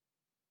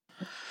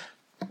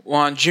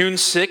On June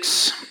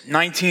 6,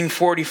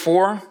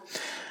 1944,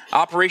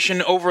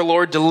 Operation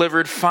Overlord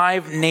delivered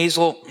 5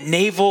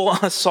 naval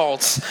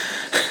assaults.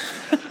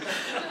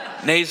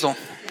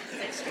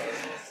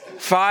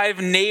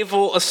 5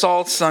 naval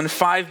assaults on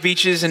 5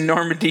 beaches in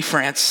Normandy,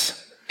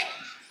 France.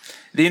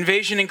 The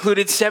invasion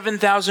included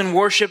 7,000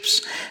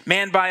 warships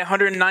manned by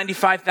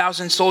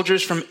 195,000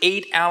 soldiers from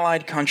 8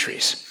 allied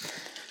countries.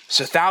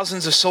 So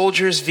thousands of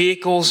soldiers,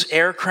 vehicles,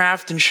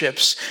 aircraft, and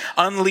ships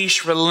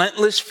unleashed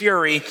relentless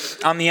fury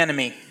on the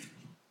enemy.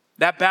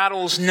 That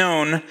battle is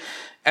known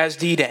as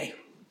D-Day.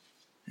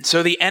 And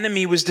so the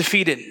enemy was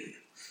defeated,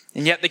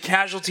 and yet the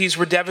casualties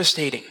were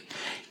devastating.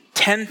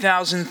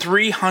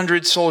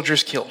 10,300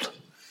 soldiers killed.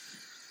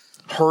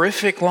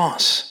 Horrific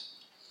loss.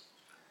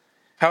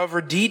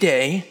 However,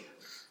 D-Day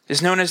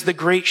is known as the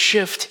Great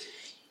Shift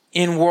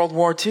in World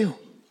War II.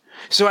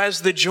 So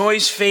as the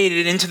joys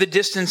faded into the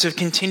distance of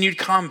continued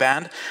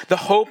combat, the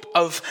hope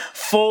of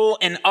full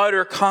and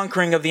utter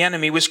conquering of the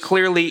enemy was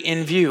clearly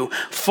in view.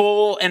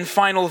 Full and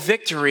final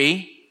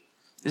victory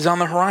is on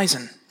the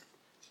horizon.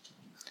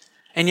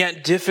 And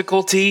yet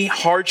difficulty,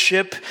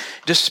 hardship,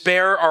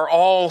 despair are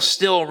all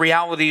still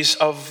realities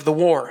of the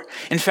war.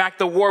 In fact,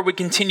 the war would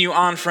continue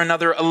on for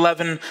another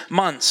 11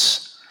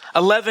 months.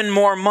 11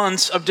 more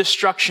months of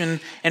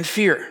destruction and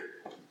fear.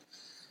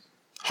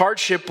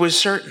 Hardship was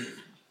certain.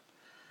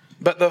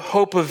 But the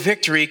hope of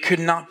victory could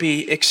not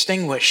be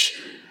extinguished.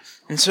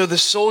 And so the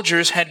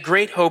soldiers had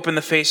great hope in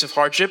the face of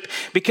hardship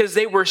because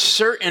they were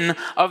certain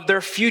of their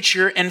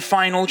future and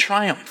final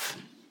triumph.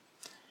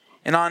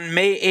 And on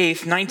May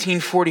 8th,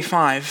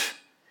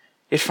 1945,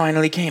 it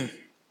finally came.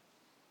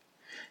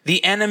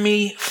 The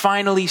enemy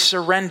finally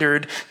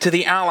surrendered to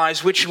the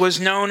Allies, which was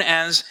known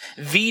as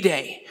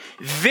V-Day,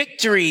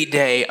 Victory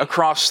Day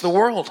across the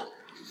world.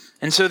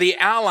 And so the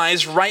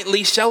Allies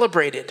rightly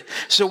celebrated.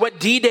 So what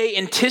D-Day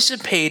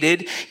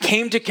anticipated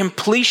came to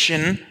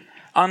completion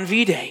on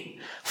V-Day.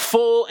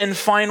 Full and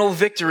final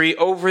victory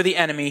over the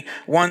enemy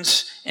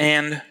once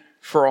and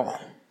for all.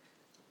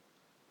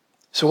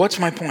 So what's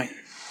my point?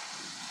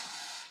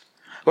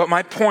 Well,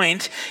 my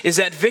point is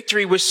that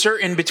victory was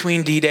certain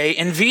between D-Day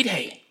and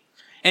V-Day.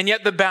 And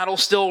yet the battle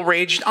still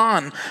raged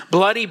on.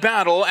 Bloody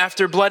battle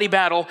after bloody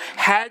battle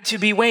had to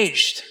be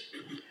waged.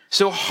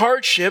 So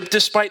hardship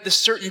despite the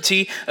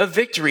certainty of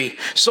victory.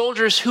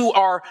 Soldiers who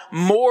are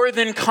more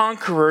than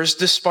conquerors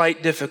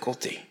despite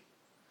difficulty.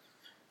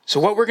 So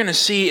what we're going to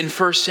see in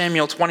 1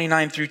 Samuel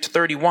 29 through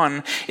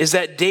 31 is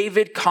that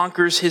David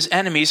conquers his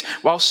enemies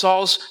while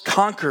Saul's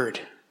conquered.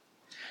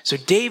 So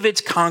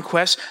David's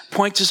conquest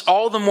points us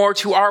all the more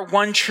to our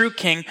one true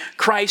king,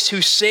 Christ,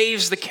 who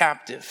saves the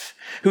captive,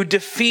 who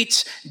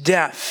defeats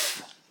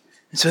death.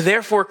 And so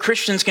therefore,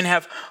 Christians can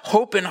have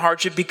hope in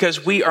hardship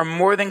because we are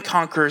more than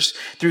conquerors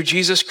through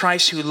Jesus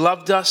Christ, who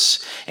loved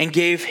us and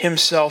gave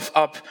himself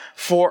up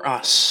for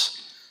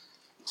us.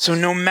 So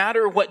no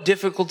matter what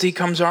difficulty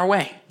comes our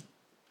way,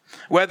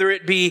 whether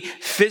it be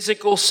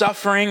physical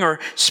suffering or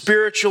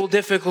spiritual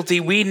difficulty,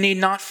 we need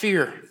not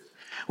fear.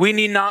 We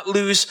need not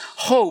lose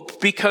hope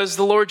because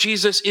the Lord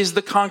Jesus is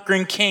the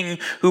conquering King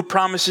who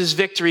promises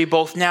victory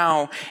both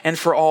now and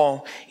for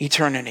all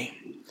eternity.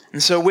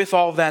 And so with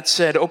all that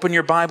said, open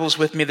your Bibles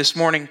with me this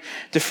morning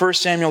to 1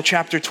 Samuel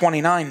chapter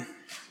 29.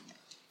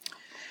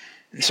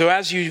 And so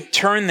as you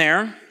turn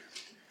there,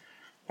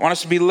 I want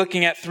us to be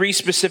looking at 3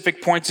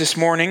 specific points this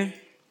morning.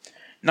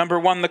 Number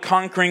 1, the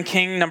conquering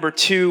king. Number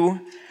 2,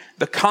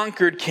 the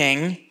conquered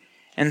king.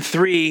 And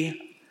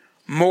 3,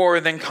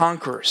 more than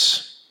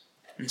conquerors.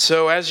 And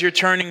so as you're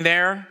turning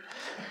there,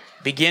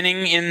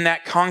 beginning in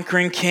that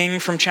conquering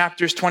king from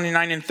chapters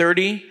 29 and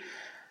 30,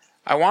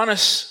 I want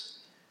us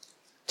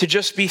to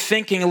just be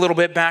thinking a little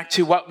bit back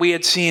to what we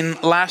had seen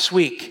last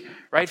week,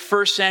 right?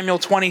 1 Samuel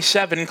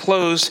 27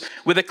 closed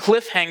with a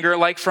cliffhanger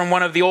like from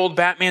one of the old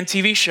Batman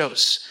TV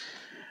shows.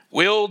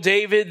 Will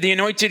David, the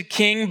anointed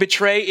king,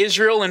 betray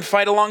Israel and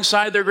fight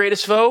alongside their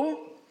greatest foe?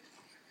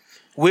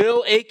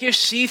 Will Achish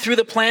see through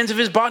the plans of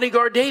his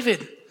bodyguard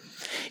David?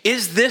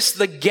 Is this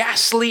the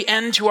ghastly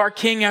end to our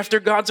king after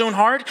God's own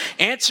heart?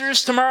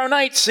 Answers tomorrow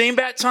night, same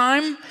bat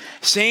time,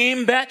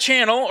 same bat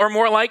channel, or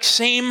more like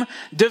same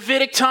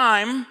Davidic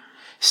time,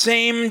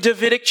 same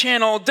Davidic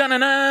channel,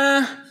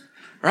 da-na-na,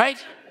 right?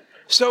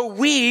 So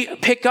we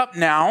pick up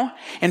now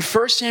in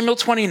 1 Samuel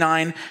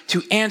 29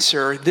 to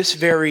answer this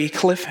very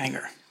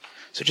cliffhanger.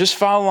 So just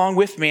follow along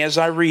with me as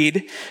I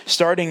read,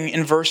 starting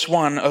in verse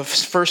 1 of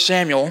 1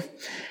 Samuel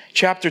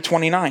chapter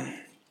 29.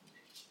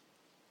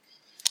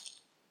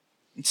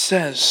 It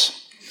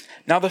says,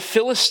 "Now the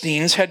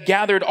Philistines had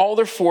gathered all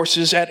their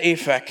forces at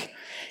Aphek,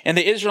 and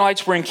the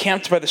Israelites were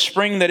encamped by the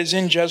spring that is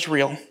in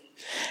Jezreel.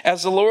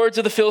 As the lords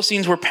of the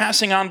Philistines were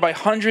passing on by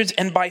hundreds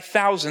and by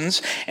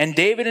thousands, and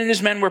David and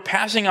his men were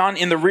passing on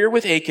in the rear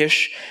with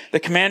Achish, the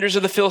commanders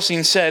of the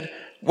Philistines said,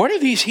 'What are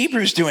these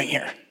Hebrews doing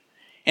here?'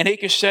 And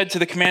Achish said to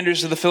the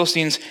commanders of the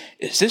Philistines,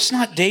 'Is this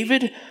not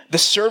David, the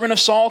servant of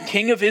Saul,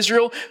 king of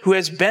Israel, who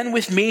has been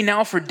with me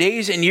now for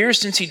days and years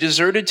since he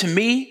deserted to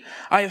me?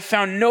 I have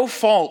found no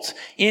fault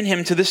in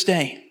him to this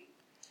day.'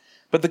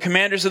 But the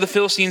commanders of the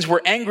Philistines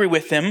were angry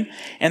with him,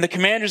 and the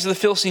commanders of the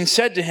Philistines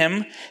said to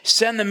him,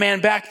 "Send the man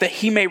back that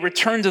he may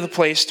return to the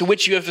place to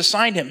which you have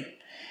assigned him.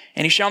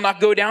 And he shall not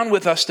go down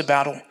with us to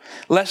battle,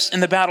 lest in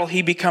the battle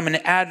he become an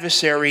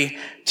adversary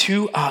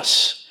to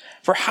us.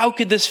 For how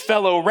could this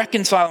fellow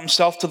reconcile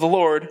himself to the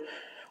Lord?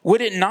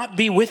 Would it not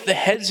be with the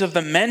heads of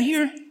the men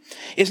here?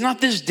 Is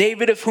not this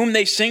David of whom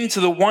they sing to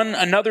the one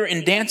another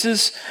in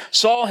dances?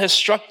 Saul has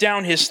struck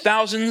down his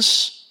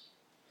thousands,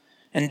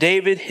 and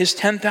David his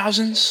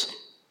 10,000s."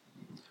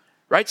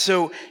 Right?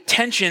 So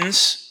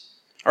tensions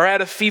are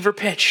at a fever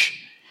pitch.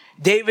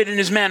 David and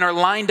his men are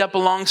lined up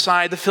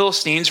alongside the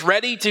Philistines,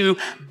 ready to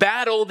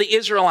battle the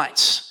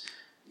Israelites.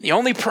 The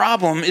only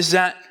problem is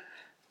that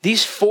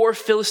these 4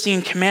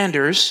 Philistine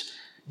commanders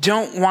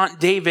don't want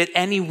David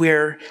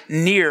anywhere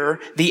near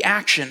the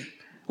action.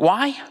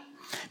 Why?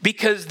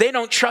 Because they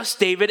don't trust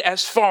David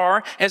as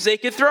far as they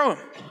could throw him.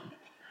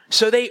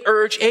 So they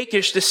urge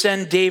Achish to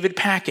send David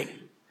packing.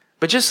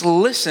 But just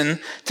listen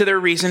to their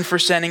reason for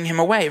sending him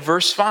away.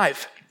 Verse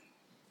 5.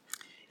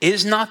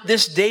 "Is not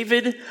this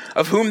David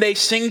of whom they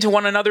sing to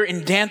one another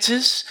in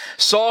dances?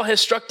 Saul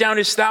has struck down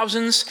his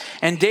thousands,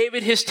 and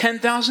David his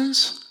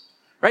 10,000s?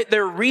 Right?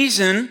 Their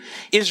reason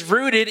is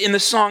rooted in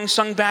the song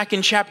sung back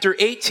in chapter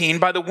 18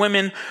 by the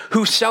women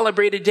who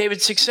celebrated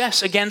David's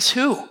success. Against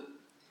who?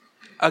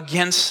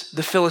 Against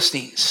the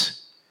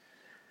Philistines.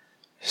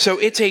 So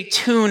it's a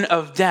tune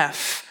of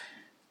death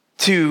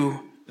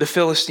to the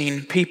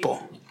Philistine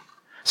people.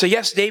 So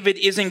yes, David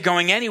isn't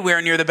going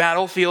anywhere near the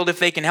battlefield if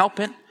they can help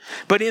it.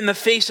 But in the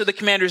face of the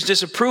commander's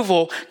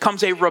disapproval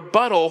comes a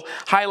rebuttal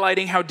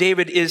highlighting how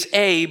David is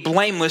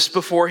blameless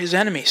before his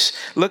enemies.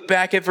 Look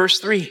back at verse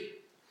 3.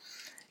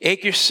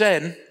 Achish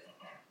said,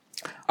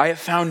 "I have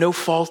found no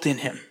fault in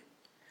him."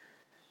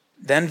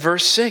 Then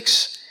verse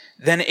 6.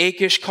 Then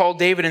Achish called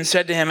David and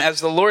said to him, "As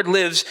the Lord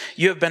lives,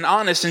 you have been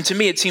honest, and to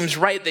me it seems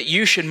right that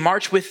you should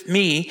march with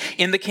me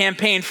in the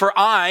campaign, for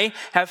I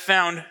have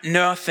found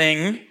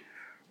nothing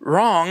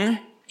wrong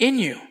in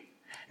you.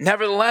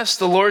 Nevertheless,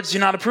 the lords do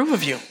not approve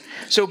of you.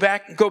 So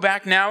go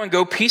back now and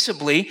go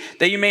peaceably,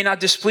 that you may not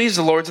displease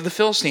the lords of the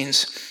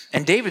Philistines."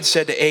 And David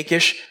said to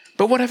Achish,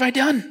 "But what have I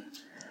done?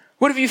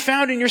 What have you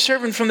found in your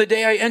servant from the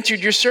day I entered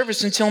your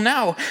service until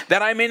now,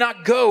 that I may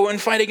not go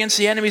and fight against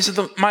the enemies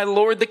of my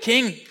lord the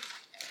king?"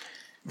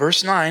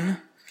 Verse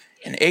 9,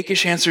 and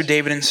Achish answered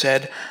David and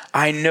said,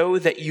 "I know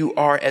that you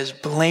are as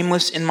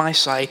blameless in my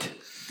sight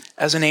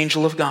as an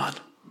angel of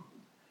God."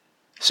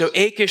 So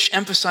Achish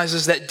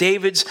emphasizes that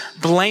David's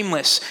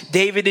blameless.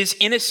 David is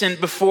innocent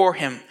before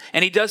him.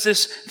 And he does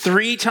this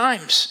 3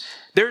 times.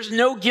 There's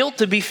no guilt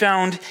to be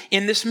found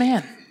in this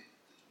man.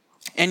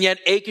 And yet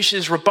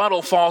Achish's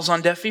rebuttal falls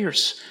on deaf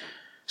ears.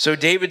 So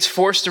David's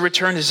forced to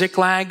return to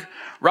Ziklag,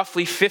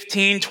 roughly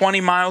 15-20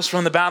 miles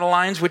from the battle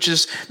lines, which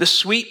is the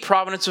sweet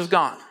providence of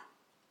God.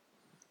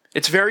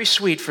 It's very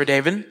sweet for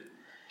David,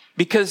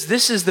 because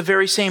this is the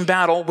very same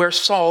battle where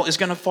Saul is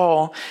going to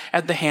fall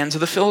at the hands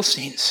of the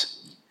Philistines.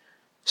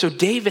 So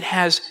David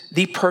has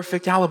the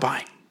perfect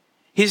alibi.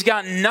 He's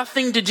got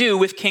nothing to do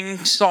with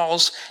King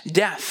Saul's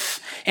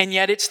death. And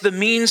yet it's the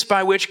means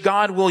by which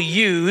God will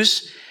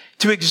use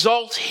to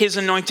exalt his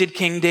anointed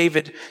King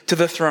David to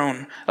the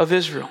throne of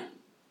Israel.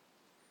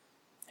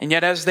 And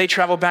yet as they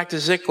travel back to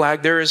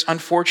Ziklag, there is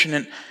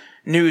unfortunate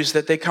news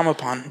that they come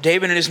upon.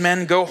 David and his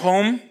men go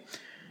home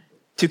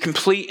to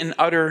complete and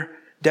utter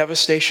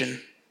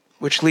devastation,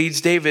 which leads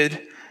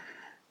David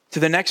to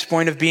the next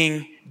point of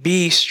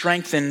be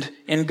strengthened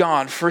in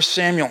God. 1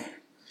 Samuel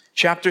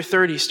chapter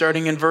 30,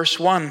 starting in verse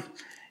 1.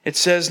 It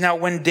says, "Now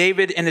when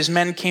David and his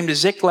men came to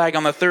Ziklag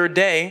on the 3rd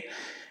day,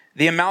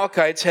 the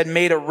Amalekites had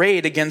made a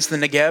raid against the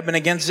Negeb and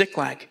against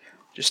Ziklag."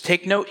 Just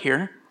take note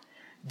here.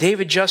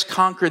 David just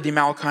conquered the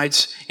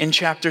Amalekites in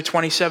chapter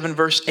 27,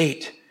 verse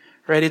 8.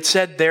 Right? It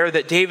said there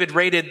that David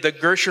raided the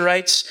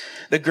Gershurites,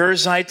 the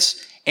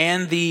Girzites,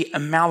 and the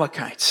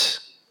Amalekites.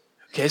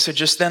 Okay, so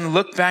just then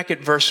look back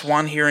at verse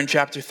 1 here in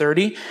chapter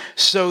 30.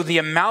 "So the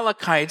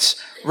Amalekites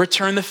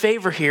returned the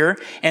favor here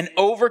and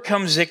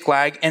overcome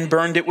Ziklag and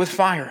burned it with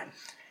fire.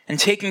 And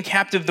taking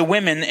captive the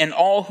women and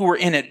all who were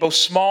in it, both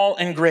small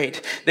and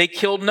great. They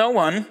killed no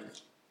one,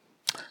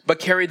 but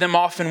carried them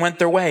off and went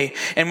their way.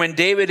 And when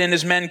David and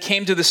his men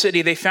came to the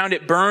city, they found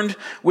it burned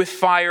with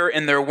fire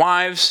and their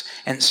wives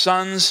and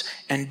sons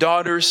and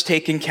daughters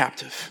taken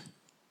captive."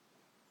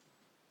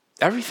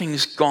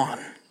 Everything's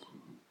gone.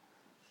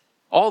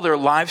 All their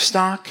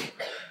livestock,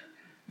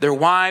 their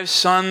wives,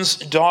 sons,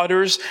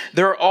 daughters,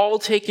 they're all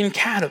taken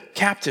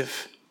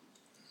captive.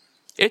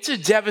 It's a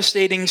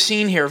devastating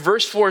scene here.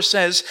 Verse 4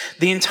 says,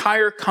 the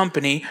entire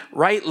company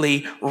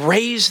rightly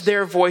raised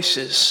their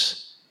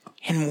voices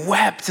and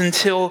wept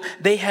until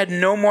they had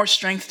no more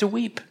strength to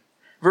weep.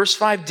 Verse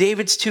 5,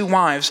 David's 2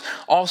 wives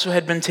also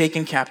had been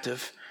taken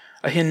captive,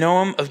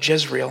 Ahinoam of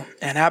Jezreel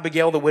and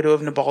Abigail, the widow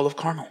of Nabal of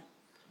Carmel.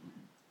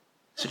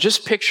 So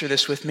just picture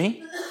this with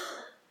me.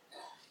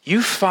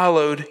 You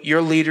followed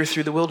your leader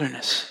through the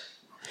wilderness.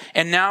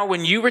 And now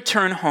when you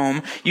return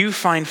home, you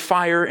find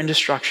fire and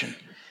destruction.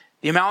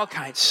 The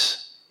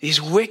Amalekites,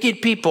 These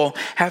wicked people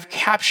have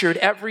captured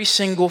every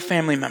single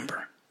family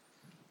member.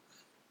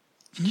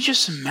 Can you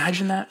just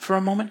imagine that for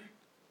a moment?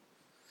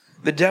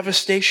 The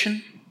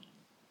devastation.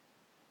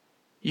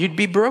 You'd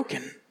be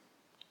broken,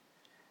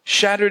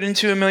 shattered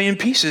into a million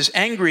pieces,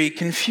 angry,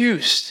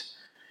 confused.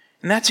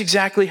 And that's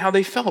exactly how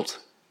they felt.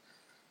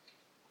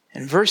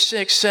 And verse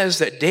 6 says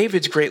that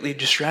David's greatly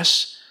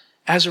distressed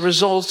as a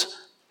result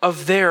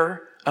of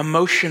their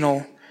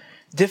emotional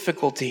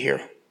difficulty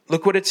here.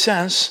 Look what it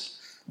says.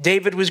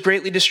 David was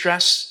greatly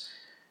distressed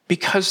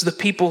because the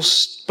people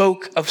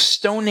spoke of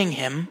stoning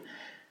him.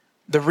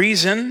 The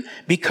reason,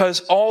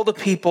 because all the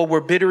people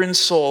were bitter in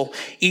soul,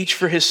 each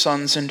for his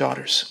sons and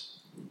daughters.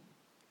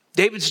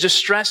 David's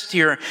distressed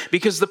here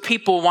because the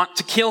people want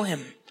to kill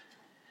him.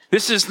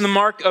 This is the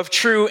mark of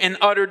true and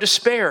utter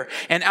despair.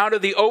 And out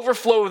of the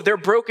overflow of their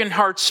broken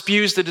hearts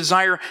spews the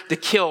desire to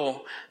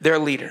kill their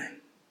leader.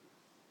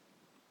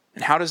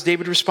 And how does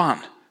David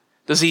respond?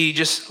 Does he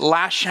just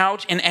lash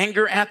out in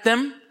anger at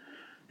them?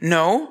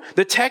 No.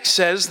 The text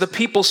says the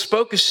people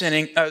spoke of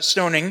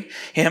stoning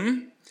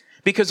him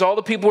because all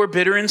the people were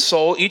bitter in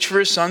soul, each for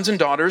his sons and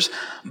daughters.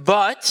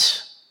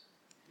 But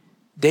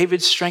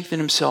David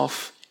strengthened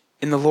himself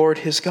in the Lord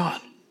his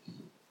God.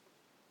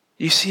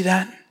 You see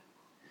that?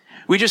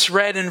 We just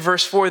read in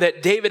verse 4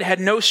 that David had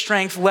no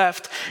strength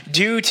left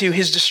due to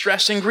his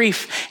distress and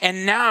grief.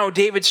 And now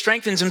David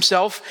strengthens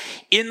himself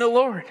in the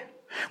Lord.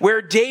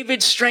 Where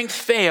David's strength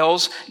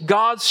fails,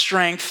 God's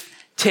strength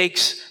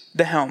takes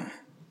the helm.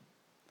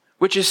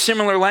 Which is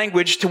similar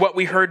language to what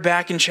we heard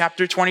back in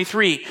chapter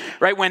 23,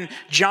 right? When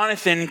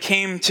Jonathan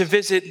came to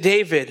visit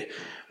David,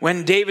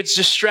 when David's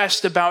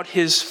distressed about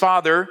his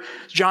father,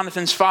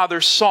 Jonathan's father,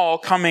 Saul,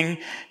 coming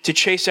to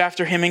chase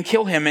after him and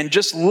kill him. And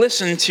just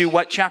listen to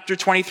what chapter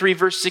 23,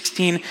 verse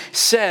 16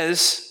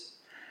 says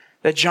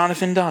that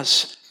Jonathan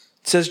does.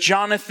 It says,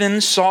 Jonathan,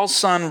 Saul's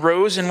son,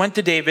 rose and went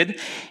to David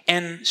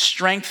and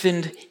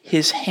strengthened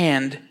his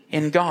hand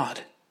in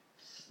God.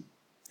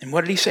 And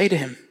what did he say to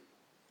him?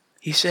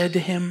 He said to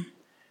him,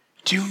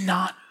 do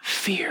not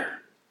fear,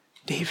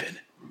 David.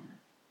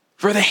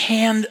 For the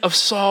hand of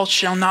Saul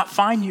shall not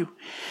find you.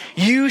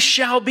 You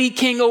shall be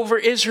king over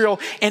Israel,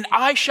 and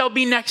I shall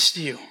be next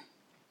to you.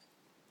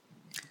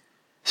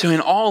 So in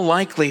all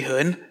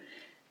likelihood,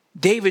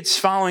 David's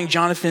following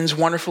Jonathan's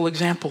wonderful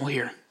example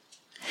here.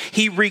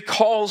 He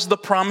recalls the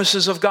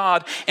promises of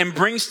God and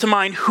brings to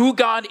mind who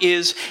God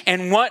is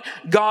and what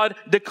God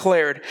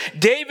declared.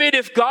 David,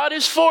 if God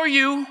is for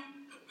you,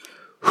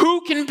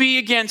 who can be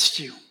against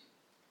you?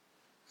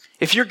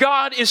 If your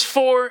God is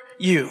for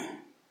you.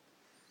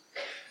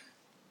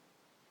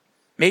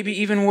 Maybe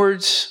even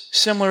words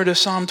similar to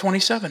Psalm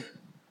 27.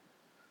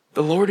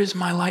 The Lord is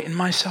my light and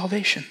my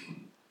salvation.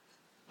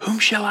 Whom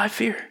shall I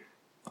fear?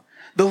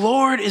 The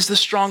Lord is the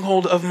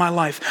stronghold of my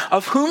life.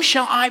 Of whom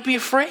shall I be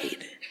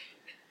afraid?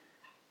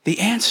 The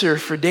answer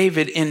for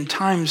David in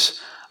times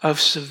of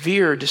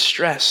severe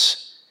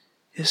distress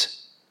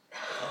is,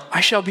 I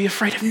shall be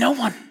afraid of no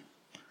one.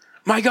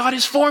 My God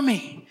is for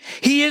me.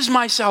 He is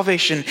my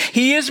salvation.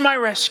 He is my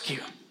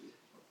rescue.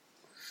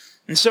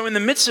 And so in the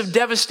midst of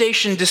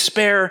devastation,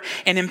 despair,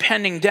 and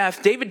impending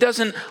death, David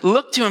doesn't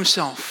look to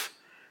himself.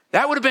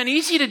 That would have been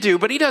easy to do,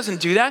 but he doesn't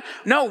do that.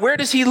 No, where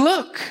does he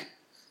look?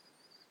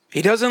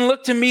 He doesn't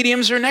look to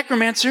mediums or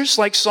necromancers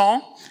like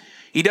Saul.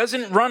 He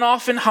doesn't run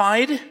off and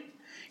hide.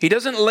 He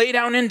doesn't lay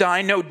down and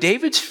die. No,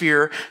 David's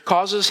fear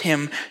causes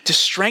him to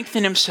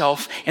strengthen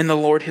himself in the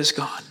Lord his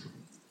God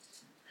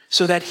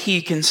so that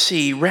he can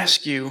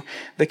rescue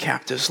the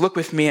captives. Look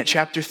with me at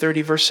chapter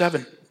 30, verse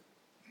 7.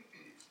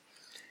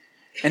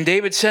 And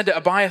David said to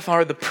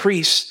Abiathar the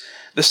priest,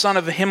 the son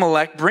of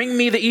Ahimelech, bring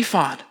me the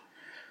ephod.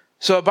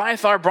 So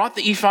Abiathar brought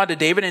the ephod to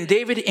David, and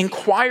David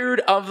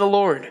inquired of the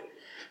Lord,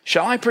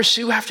 shall I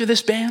pursue after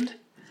this band?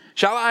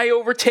 Shall I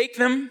overtake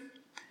them?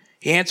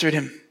 He answered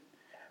him,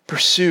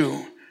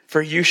 pursue,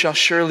 for you shall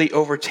surely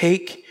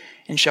overtake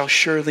and shall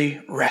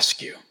surely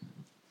rescue.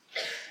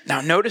 Now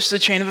notice the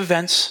chain of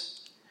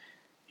events.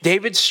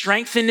 David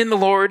strengthened in the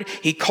Lord.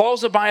 He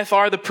calls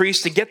Abiathar the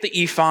priest to get the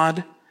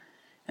ephod.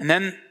 And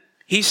then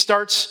he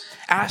starts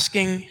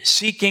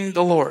seeking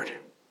the Lord.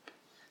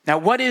 Now,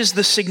 what is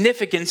the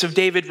significance of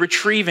David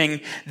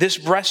retrieving this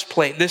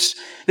breastplate, this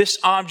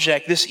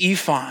object, this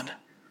ephod?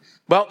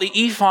 Well, the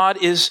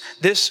ephod is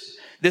this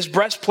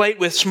breastplate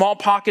with small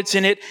pockets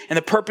in it, and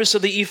the purpose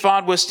of the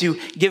ephod was to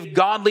give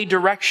godly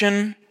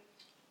direction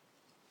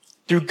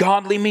through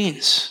godly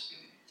means.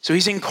 So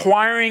he's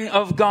inquiring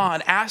of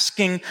God,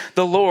 asking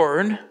the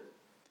Lord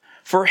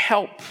for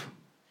help.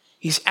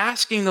 He's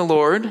asking the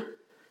Lord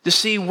to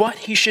see what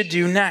he should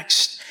do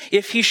next,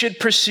 if he should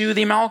pursue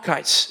the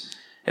Amalekites.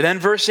 And then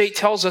verse 8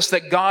 tells us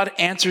that God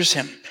answers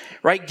him,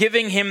 right?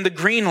 Giving him the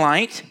green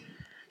light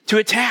to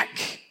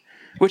attack,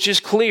 which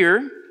is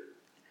clear.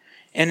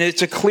 And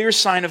it's a clear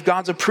sign of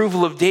God's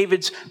approval of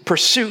David's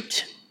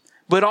pursuit,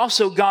 but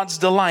also God's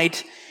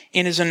delight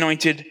in his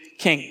anointed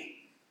king.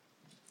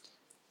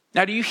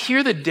 Now, do you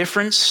hear the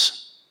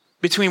difference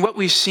between what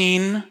we've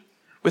seen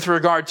with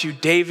regard to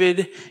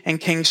David and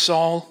King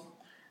Saul?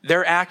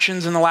 their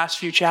actions in the last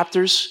few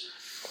chapters.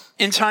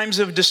 In times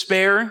of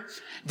despair,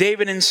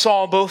 David and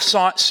Saul both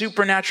sought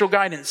supernatural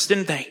guidance,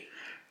 didn't they?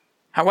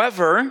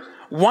 However,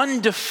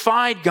 one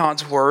defied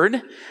God's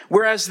word,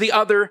 whereas the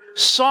other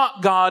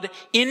sought God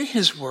in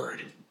his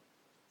word.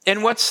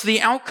 And what's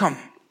the outcome?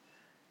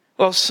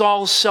 Well,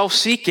 Saul's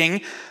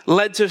self-seeking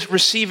led to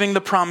receiving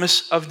the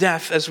promise of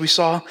death, as we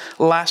saw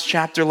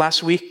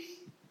last week.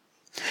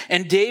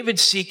 And David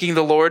seeking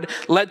the Lord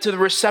led to the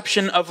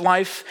reception of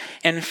life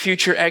and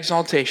future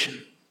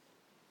exaltation.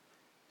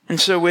 And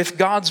so with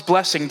God's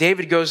blessing,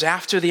 David goes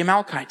after the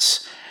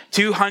Amalekites.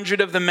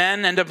 200 of the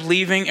men end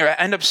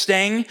up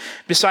staying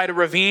beside a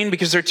ravine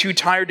because they're too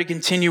tired to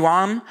continue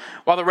on,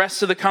 while the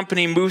rest of the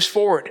company moves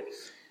forward.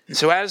 And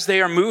so as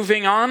they are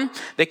moving on,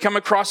 they come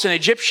across an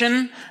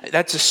Egyptian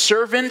that's a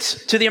servant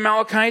to the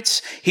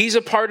Amalekites. He's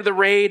a part of the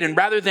raid, and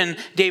rather than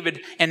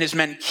David and his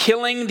men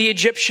killing the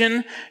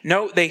Egyptian,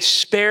 no, they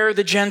spare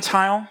the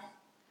Gentile.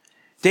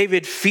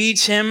 David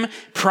feeds him,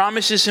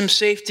 promises him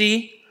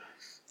safety,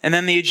 and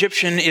then the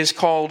Egyptian is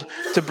called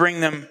to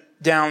bring them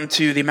down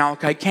to the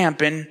Amalekite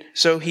camp, and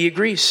so he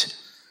agrees.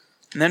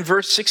 And then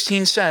verse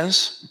 16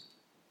 says,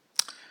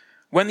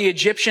 when the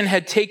Egyptian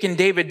had taken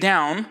David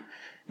down,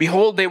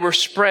 behold, they were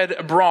spread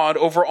abroad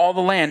over all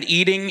the land,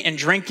 eating and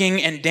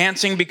drinking and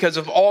dancing because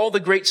of all the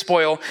great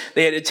spoil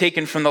they had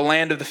taken from the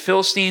land of the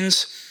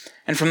Philistines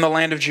and from the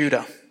land of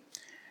Judah.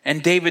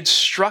 And David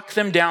struck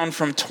them down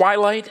from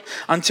twilight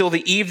until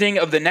the evening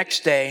of the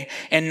next day,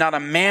 and not a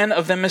man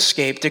of them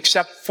escaped,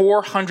 except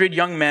 400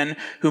 young men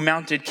who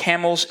mounted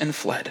camels and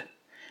fled.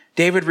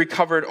 David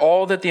recovered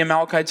all that the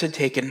Amalekites had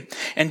taken,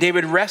 and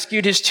David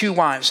rescued his 2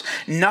 wives.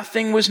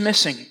 Nothing was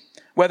missing,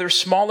 whether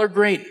small or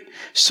great,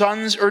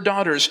 sons or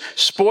daughters,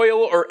 spoil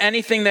or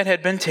anything that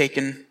had been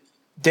taken.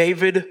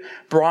 David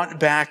brought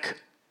back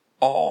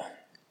all.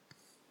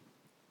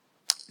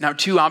 Now,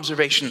 2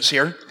 observations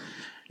here.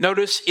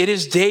 Notice it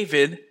is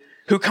David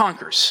who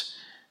conquers.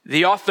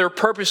 The author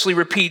purposely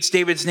repeats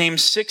David's name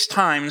 6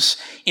 times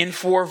in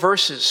 4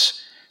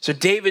 verses. So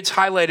David's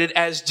highlighted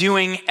as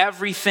doing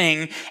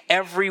everything,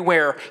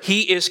 everywhere.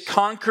 He is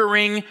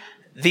conquering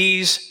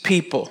these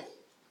people.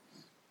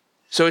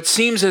 So it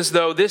seems as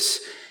though this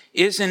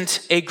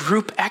isn't a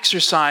group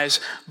exercise,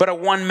 but a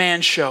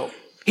one-man show.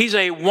 He's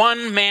a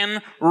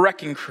one-man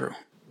wrecking crew.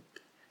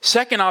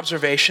 Second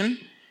observation,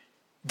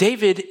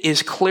 David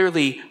is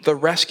clearly the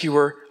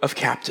rescuer of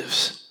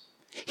captives.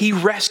 He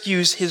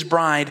rescues his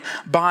bride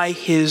by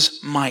his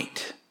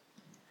might.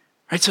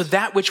 Right? So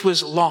that which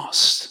was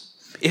lost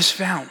is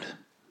found.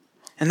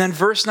 And then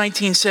verse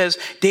 19 says,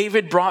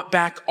 David brought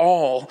back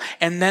all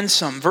and then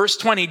some. Verse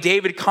 20,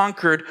 David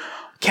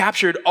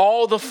captured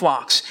all the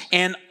flocks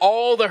and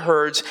all the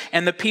herds,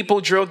 and the people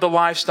drove the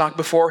livestock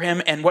before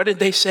him. And what did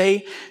they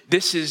say?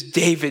 This is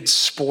David's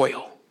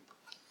spoil.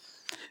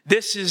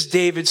 This is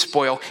David's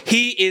spoil.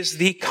 He is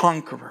the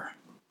conqueror.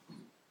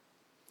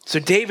 So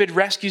David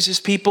rescues his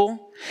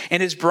people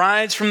and his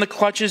brides from the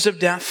clutches of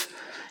death,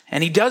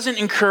 and he doesn't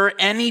incur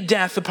any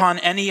death upon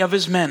any of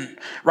his men,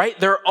 right?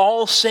 They're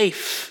all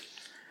safe.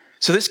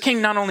 So this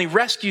king not only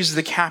rescues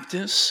the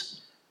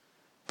captives,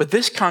 but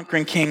this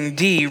conquering king,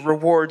 D,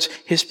 rewards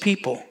his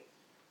people.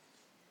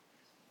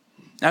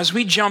 Now, as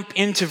we jump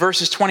into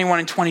verses 21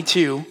 and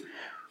 22,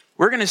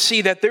 we're going to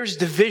see that there's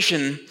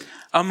division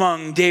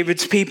among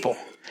David's people.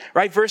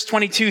 Right? Verse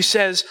 22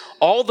 says,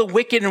 all the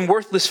wicked and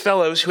worthless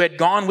fellows who had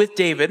gone with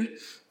David,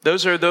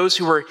 those are those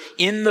who were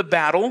in the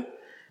battle,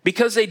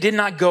 because they did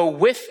not go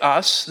with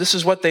us, this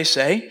is what they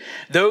say,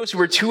 those who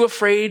were too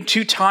afraid,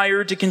 too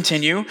tired to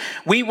continue,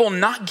 we will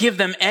not give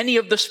them any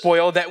of the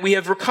spoil that we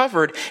have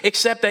recovered,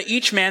 except that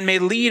each man may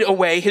lead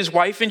away his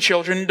wife and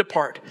children and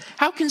depart.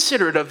 How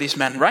considerate of these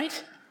men,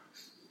 right?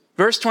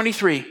 Verse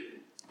 23,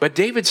 but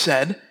David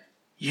said,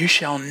 you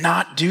shall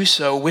not do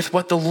so with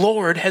what the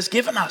Lord has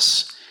given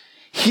us.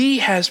 He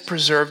has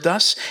preserved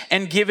us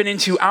and given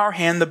into our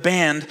hand the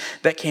band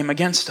that came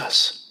against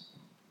us.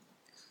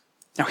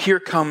 Now here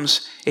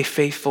comes a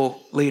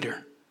faithful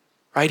leader,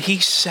 right? He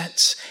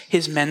sets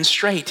his men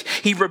straight.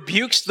 He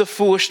rebukes the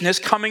foolishness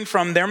coming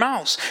from their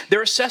mouths.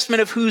 Their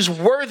assessment of who's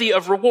worthy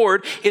of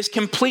reward is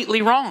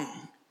completely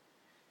wrong.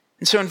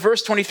 And so in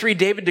verse 23,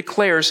 David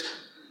declares,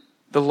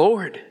 the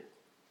Lord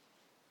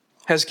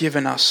has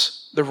given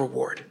us the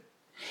reward.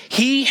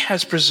 He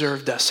has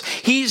preserved us.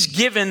 He's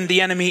given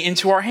the enemy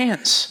into our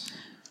hands.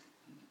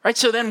 Right?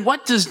 So then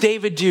what does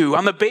David do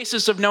on the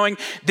basis of knowing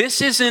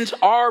this isn't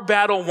our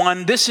battle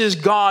won, this is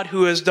God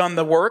who has done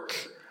the work?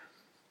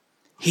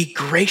 He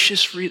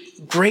graciously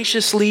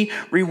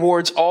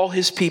rewards all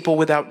his people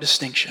without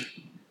distinction.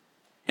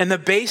 And the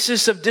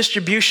basis of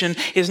distribution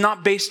is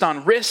not based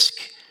on risk.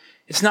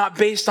 It's not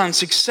based on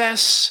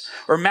success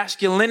or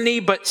masculinity,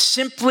 but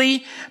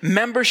simply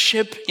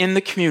membership in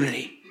the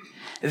community.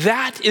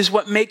 That is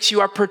what makes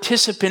you a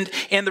participant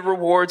in the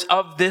rewards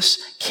of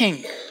this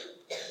king.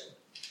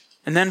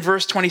 And then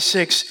verse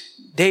 26,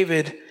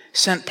 David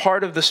sent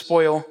part of the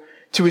spoil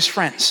to his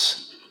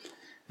friends,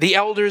 the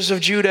elders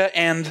of Judah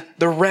and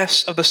the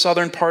rest of the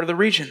southern part of the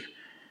region.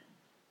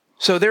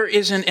 So there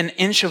isn't an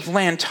inch of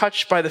land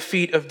touched by the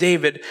feet of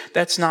David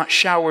that's not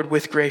showered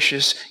with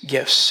gracious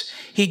gifts.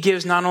 He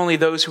gives not only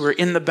those who are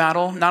in the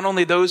battle, not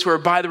only those who are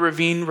by the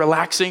ravine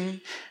relaxing,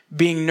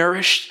 being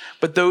nourished,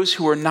 but those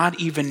who are not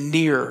even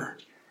near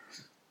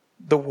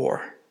the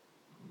war.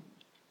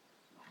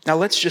 Now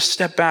let's just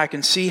step back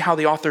and see how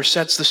the author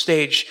sets the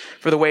stage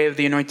for the way of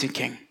the anointed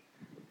king.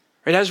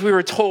 Right, as we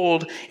were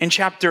told in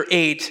chapter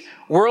 8,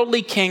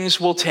 worldly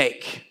kings will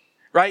take,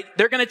 right?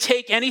 They're going to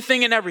take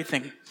anything and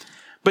everything.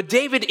 But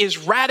David is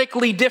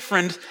radically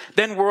different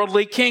than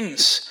worldly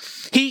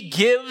kings. He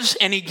gives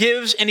and he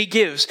gives and he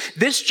gives.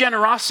 This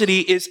generosity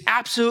is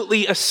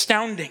absolutely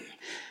astounding,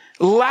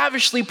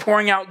 lavishly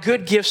pouring out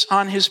good gifts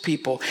on his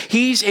people.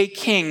 He's a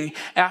king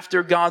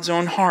after God's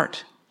own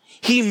heart.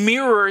 He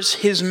mirrors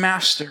his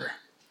master.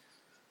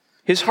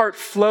 His heart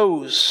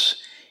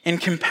flows in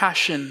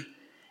compassion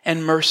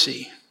and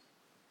mercy,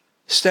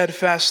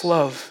 steadfast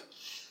love,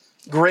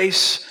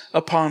 grace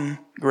upon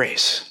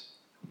grace.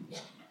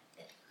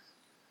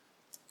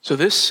 So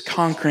this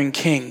conquering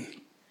king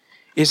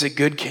is a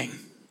good king.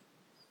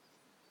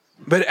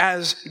 But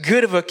as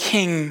good of a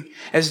king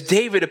as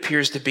David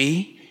appears to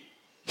be,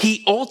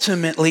 he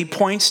ultimately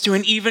points to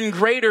an even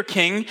greater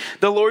king,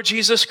 the Lord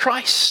Jesus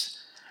Christ,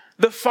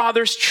 the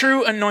Father's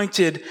true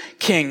anointed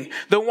king,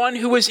 the one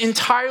who was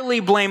entirely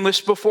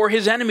blameless before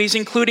his enemies,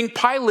 including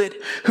Pilate,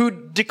 who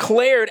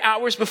declared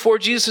hours before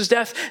Jesus'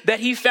 death that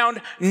he found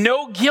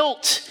no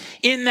guilt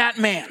in that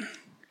man.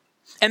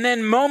 And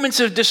then moments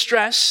of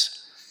distress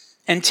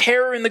and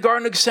terror in the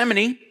Garden of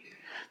Gethsemane,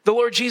 the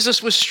Lord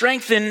Jesus was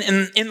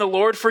strengthened in the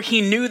Lord, for he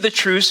knew the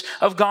truths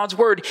of God's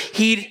word.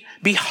 He'd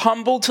be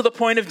humbled to the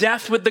point of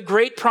death with the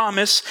great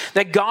promise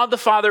that God the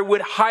Father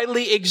would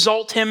highly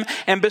exalt him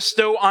and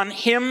bestow on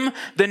him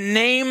the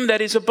name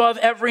that is above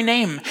every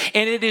name.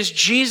 And it is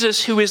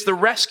Jesus who is the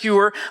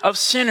rescuer of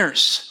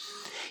sinners.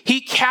 He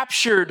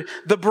captured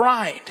the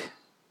bride.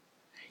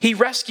 He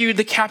rescued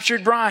the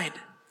captured bride.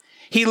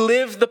 He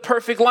lived the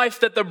perfect life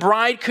that the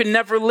bride could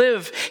never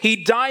live. He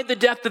died the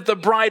death that the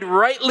bride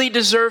rightly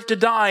deserved to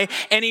die.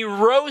 And he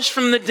rose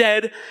from the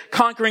dead,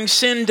 conquering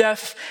sin,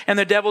 death, and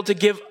the devil to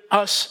give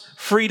us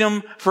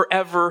freedom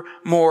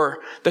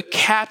forevermore. The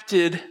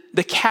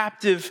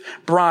captive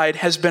bride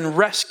has been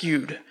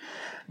rescued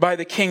by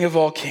the King of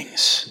all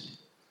kings.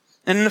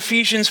 And in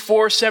Ephesians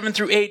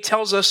 4:7-8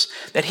 tells us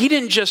that he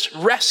didn't just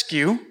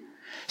rescue,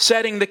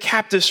 setting the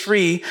captives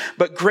free,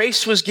 but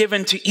grace was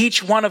given to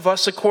each one of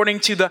us according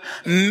to the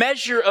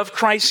measure of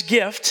Christ's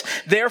gift.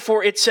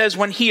 Therefore, it says,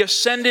 when he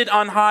ascended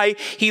on high,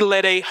 he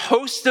led a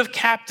host of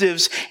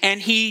captives, and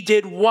he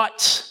did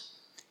what?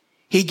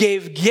 He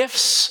gave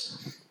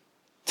gifts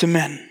to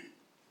men.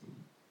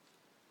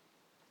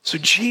 So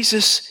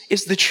Jesus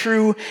is the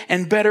true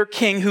and better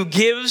king who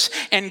gives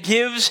and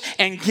gives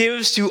and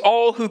gives to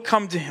all who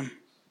come to him.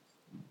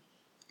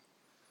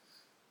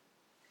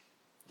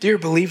 Dear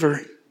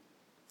believer,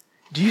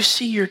 do you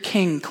see your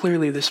king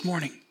clearly this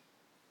morning?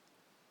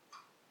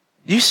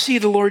 Do you see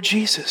the Lord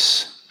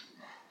Jesus?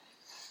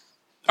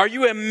 Are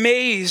you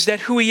amazed at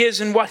who he is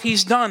and what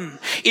he's done?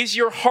 Is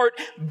your heart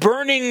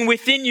burning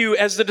within you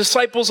as the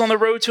disciples on the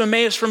road to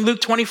Emmaus from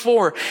Luke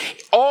 24?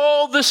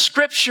 All the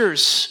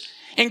scriptures,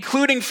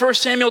 including 1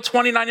 Samuel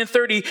 29 and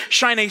 30,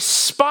 shine a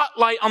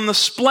spotlight on the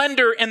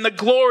splendor and the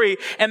glory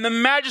and the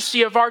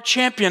majesty of our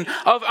champion,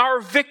 of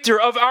our victor,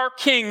 of our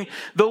king,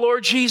 the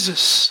Lord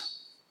Jesus.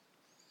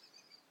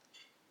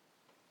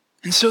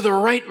 And so the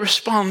right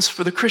response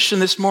for the Christian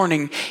this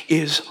morning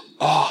is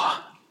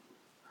awe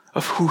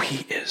of who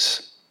he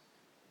is.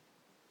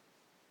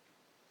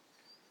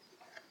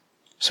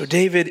 So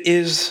David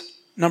is,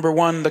 number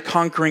one, the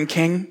conquering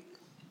king.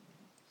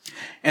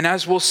 And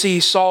as we'll see,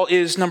 Saul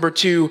is, number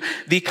two,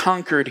 the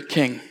conquered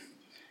king.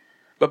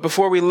 But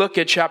before we look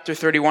at chapter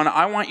 31,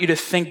 I want you to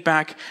think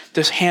back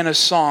to Hannah's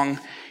song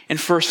in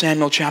 1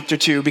 Samuel chapter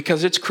 2,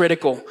 because it's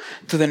critical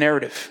to the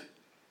narrative.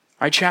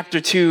 All right,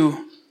 chapter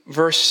 2,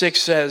 verse 6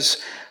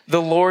 says,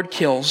 the Lord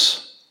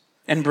kills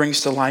and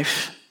brings to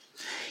life.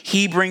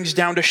 He brings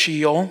down to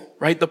Sheol,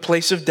 right, the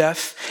place of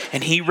death,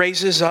 and he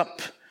raises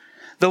up.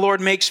 The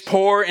Lord makes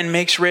poor and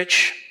makes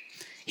rich.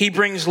 He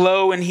brings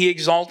low and he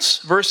exalts.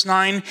 Verse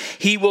 9,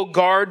 he will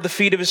guard the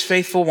feet of his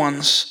faithful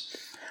ones,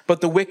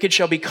 but the wicked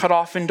shall be cut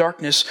off in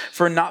darkness,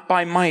 for not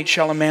by might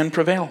shall a man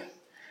prevail.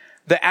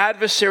 The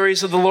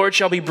adversaries of the Lord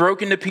shall be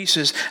broken to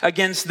pieces.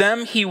 Against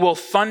them he will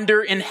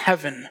thunder in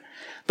heaven.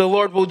 The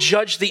Lord will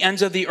judge the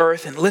ends of the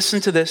earth. And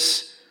listen to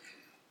this.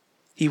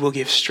 He will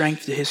give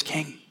strength to his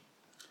king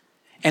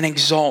and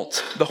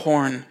exalt the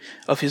horn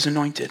of his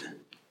anointed.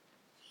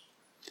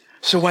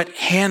 So what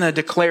Hannah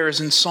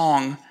declares in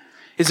song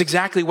is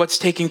exactly what's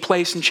taking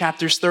place in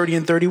chapters 30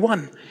 and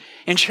 31.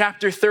 In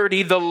chapter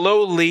 30, the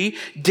lowly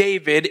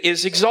David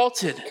is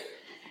exalted.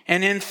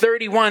 And in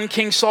 31,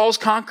 King Saul's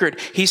conquered.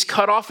 He's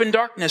cut off in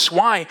darkness.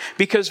 Why?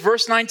 Because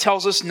verse 9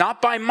 tells us,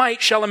 not by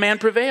might shall a man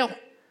prevail.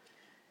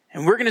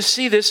 And we're going to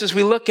see this as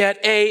we look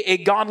at A,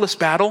 godless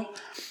battle,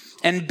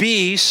 and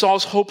B,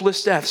 Saul's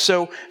hopeless death.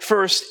 So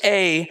first,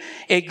 A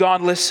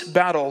godless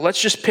battle. Let's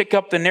just pick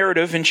up the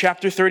narrative in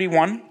chapter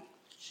 31.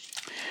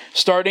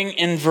 starting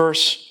in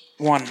verse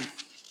 1.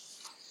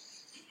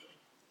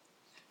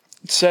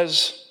 It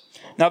says,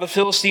 "Now the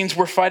Philistines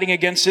were fighting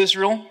against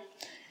Israel,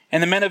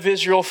 and the men of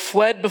Israel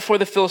fled before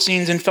the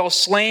Philistines and fell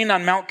slain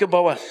on Mount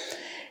Gilboa.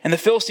 And the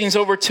Philistines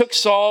overtook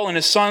Saul and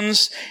his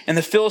sons, and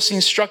the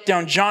Philistines struck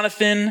down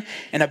Jonathan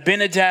and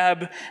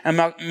Abinadab and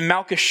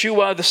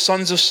Malchishua, the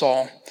sons of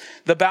Saul.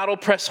 The battle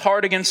pressed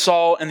hard against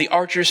Saul, and the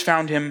archers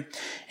found him,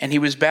 and he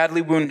was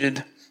badly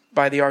wounded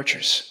by the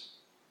archers."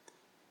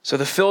 So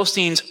the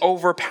Philistines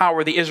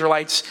overpower the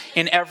Israelites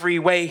in every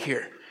way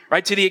here,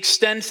 right? To the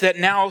extent that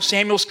now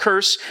Samuel's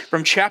curse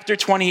from chapter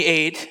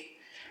 28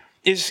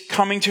 is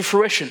coming to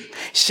fruition.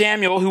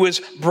 Samuel, who was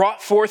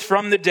brought forth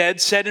from the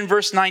dead, said in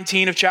verse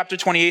 19 of chapter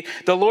 28,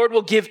 "The Lord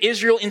will give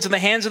Israel into the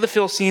hands of the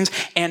Philistines,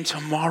 and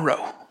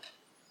tomorrow,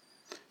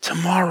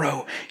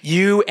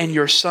 you and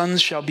your sons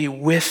shall be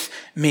with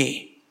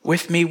me."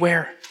 With me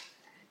where?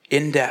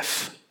 In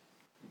death.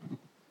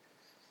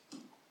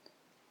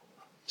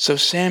 So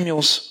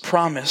Samuel's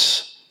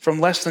promise from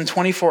less than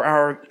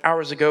 24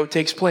 hours ago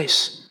takes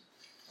place.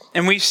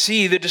 And we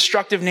see the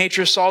destructive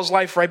nature of Saul's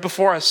life right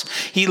before us.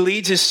 He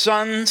leads his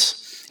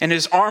sons and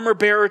his armor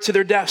bearer to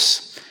their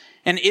deaths.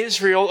 And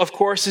Israel, of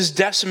course, is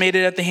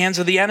decimated at the hands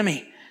of the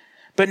enemy.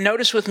 But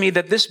notice with me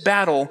that this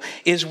battle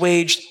is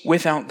waged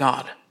without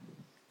God.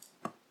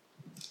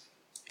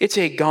 It's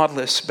a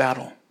godless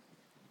battle.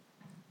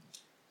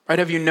 Right?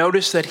 Have you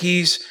noticed that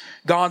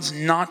God's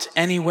not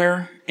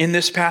anywhere in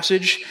this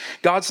passage?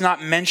 God's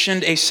not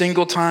mentioned a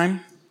single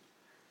time.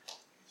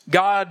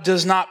 God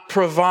does not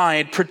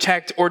provide,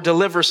 protect, or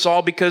deliver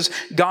Saul because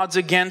God's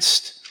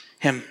against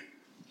him.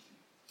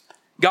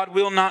 God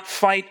will not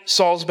fight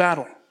Saul's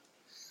battle,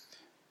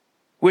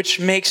 which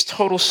makes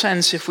total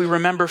sense if we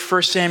remember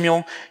 1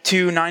 Samuel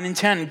 2, 9 and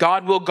 10.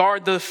 God will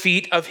guard the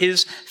feet of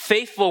his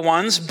faithful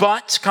ones,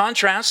 but,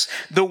 contrast,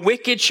 the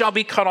wicked shall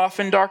be cut off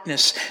in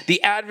darkness.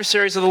 The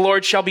adversaries of the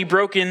Lord shall be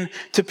broken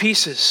to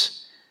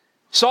pieces.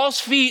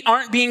 Saul's feet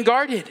aren't being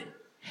guarded.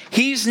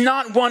 He's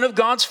not one of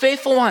God's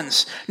faithful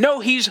ones. No,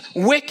 he's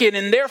wicked,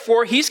 and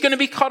therefore he's going to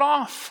be cut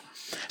off.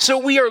 So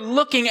we are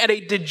looking at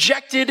a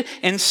dejected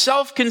and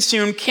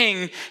self-consumed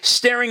king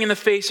staring in the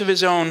face of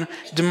his own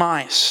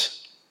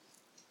demise.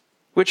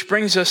 Which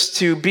brings us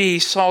to B,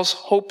 Saul's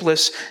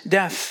hopeless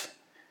death.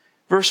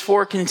 Verse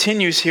 4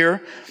 continues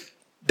here.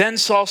 "Then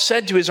Saul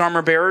said to his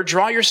armor bearer,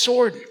 'Draw your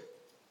sword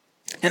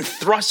and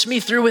thrust me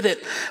through with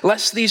it,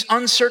 lest these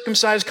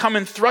uncircumcised come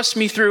and thrust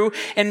me through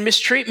and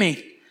mistreat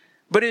me.'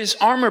 But his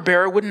armor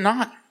bearer would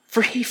not,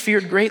 for he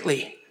feared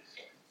greatly.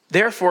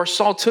 Therefore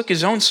Saul took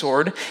his own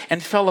sword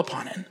and fell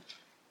upon it.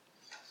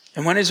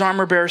 And when his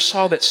armor bearer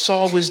saw that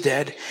Saul was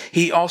dead,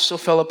 he also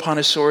fell upon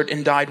his sword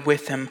and died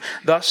with him.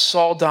 Thus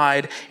Saul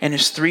died, and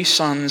his 3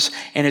 sons,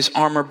 and his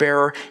armor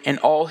bearer, and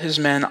all his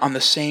men on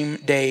the same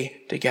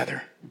day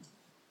together."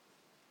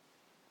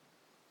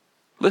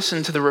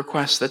 Listen to the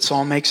request that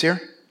Saul makes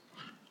here.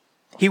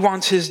 He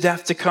wants his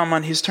death to come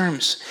on his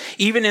terms.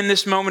 Even in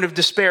this moment of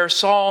despair,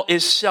 Saul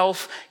is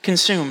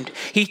self-consumed.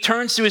 He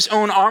turns to his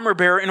own armor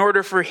bearer in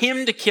order for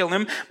him to kill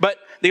him, but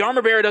the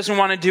armor bearer doesn't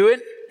want to do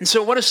it. And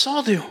so what does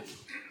Saul do?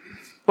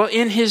 Well,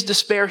 in his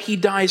despair, he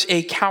dies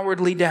a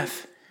cowardly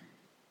death.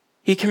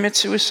 He commits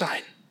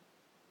suicide.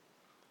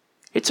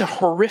 It's a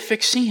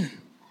horrific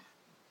scene,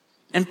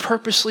 and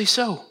purposely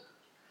so.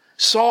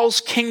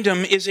 Saul's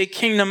kingdom is a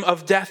kingdom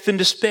of death and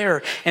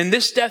despair. And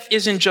this death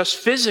isn't just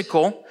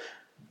physical,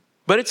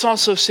 but it's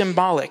also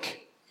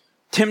symbolic.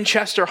 Tim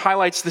Chester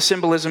highlights the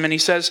symbolism, and he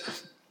says,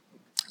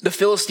 the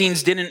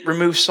Philistines didn't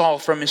remove Saul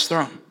from his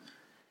throne.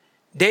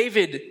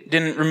 David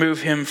didn't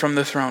remove him from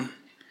the throne.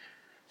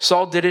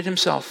 Saul did it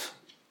himself.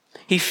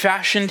 He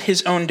fashioned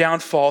his own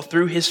downfall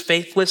through his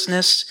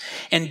faithlessness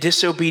and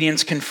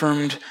disobedience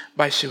confirmed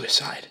by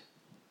suicide.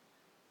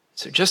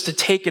 So just to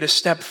take it a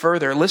step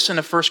further, listen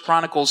to 1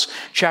 Chronicles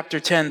chapter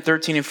 10,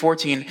 13 and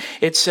 14.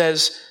 It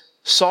says,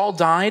 Saul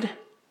died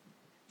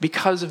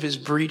because of his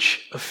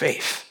breach of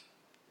faith.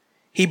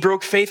 He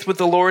broke faith with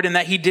the Lord in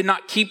that he did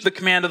not keep the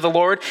command of the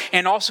Lord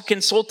and also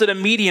consulted a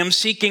medium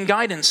seeking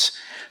guidance.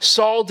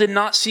 Saul did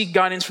not seek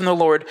guidance from the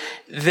Lord.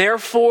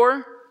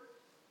 Therefore,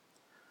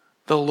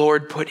 the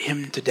Lord put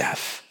him to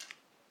death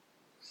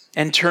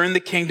and turned the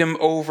kingdom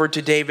over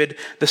to David,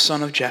 the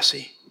son of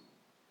Jesse.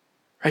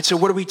 Right, so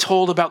what are we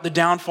told about the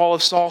downfall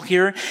of Saul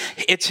here?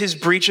 It's his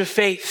breach of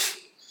faith.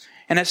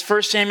 And as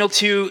 1 Samuel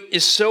 2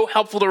 is so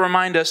helpful to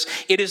remind us,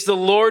 it is the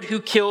Lord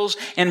who kills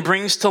and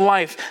brings to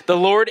life. The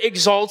Lord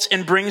exalts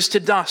and brings to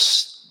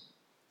dust.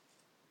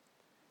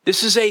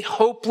 This is a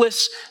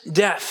hopeless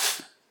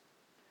death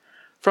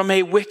from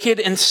a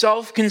wicked and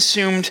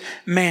self-consumed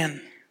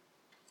man.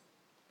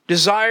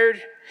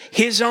 Desired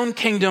his own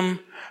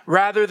kingdom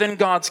rather than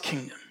God's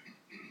kingdom.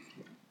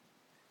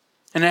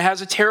 And it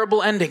has a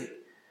terrible ending.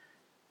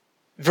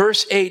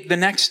 Verse 8, the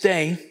next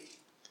day,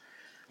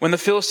 when the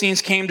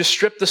Philistines came to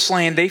strip the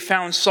slain, they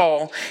found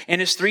Saul and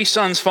his 3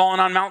 sons fallen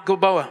on Mount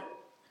Gilboa.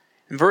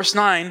 In verse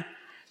 9,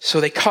 so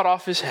they cut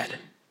off his head.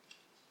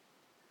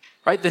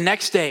 Right? The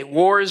next day,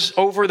 war is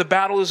over, the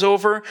battle is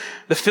over.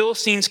 The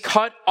Philistines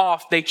cut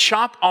off, they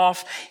chop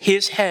off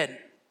his head.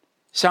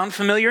 Sound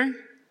familiar?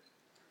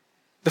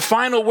 The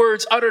final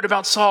words uttered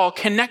about Saul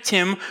connect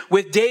him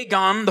with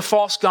Dagon, the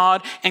false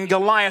god, and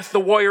Goliath, the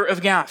warrior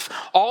of Gath.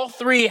 All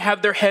three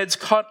have their heads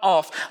cut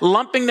off,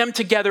 lumping them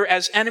together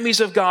as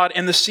enemies of God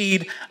and the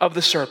seed of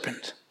the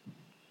serpent.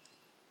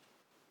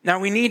 Now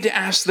we need to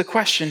ask the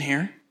question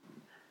here,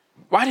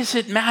 why does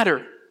it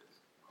matter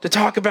to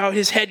talk about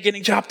his head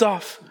getting chopped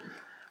off?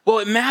 Well,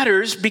 it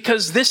matters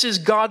because this is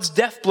God's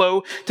death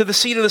blow to the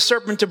seed of the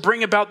serpent to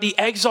bring about the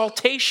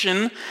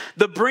exaltation,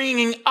 the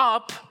bringing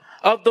up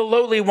of the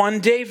lowly one,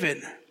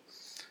 David.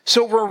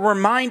 So we're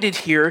reminded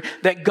here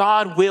that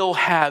God will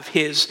have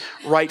his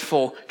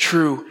rightful,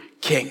 true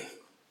king.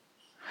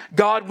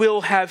 God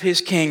will have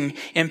his king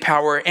in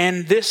power,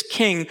 and this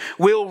king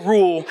will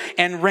rule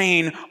and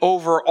reign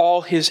over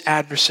all his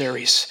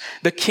adversaries.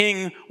 The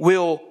king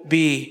will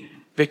be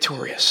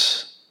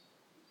victorious.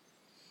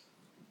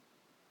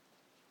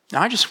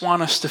 Now, I just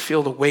want us to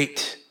feel the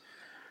weight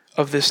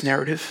of this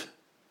narrative.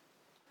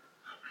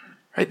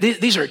 Right?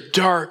 These are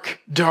dark,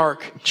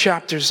 dark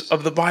chapters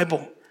of the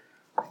Bible.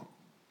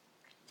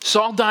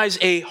 Saul dies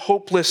a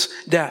hopeless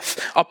death,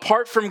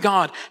 apart from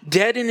God,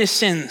 dead in his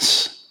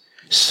sins,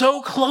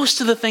 so close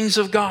to the things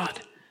of God,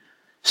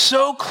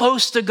 so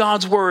close to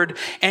God's word,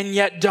 and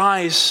yet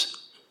dies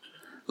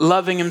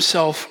loving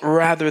himself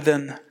rather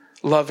than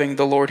loving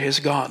the Lord his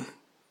God.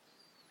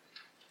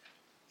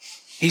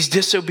 He's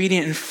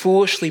disobedient and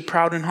foolishly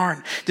proud in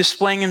heart,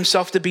 displaying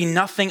himself to be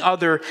nothing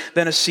other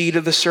than a seed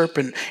of the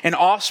serpent, an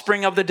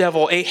offspring of the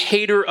devil, a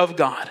hater of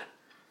God.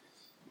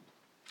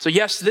 So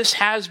yes, this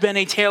has been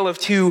a tale of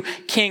two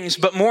kings,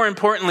 but more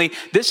importantly,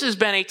 this has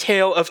been a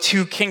tale of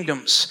two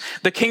kingdoms,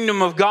 the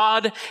kingdom of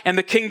God and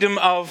the kingdom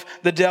of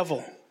the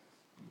devil.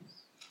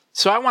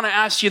 So I want to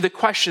ask you the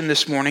question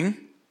this morning,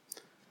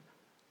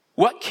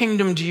 what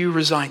kingdom do you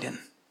reside in?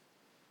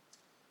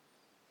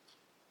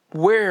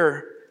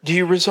 Where do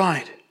you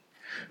reside?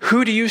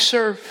 Who do you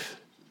serve?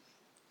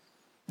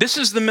 This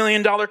is the $1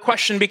 million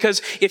question,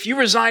 because if you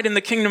reside in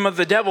the kingdom of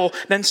the devil,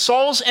 then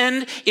Saul's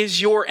end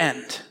is your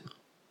end.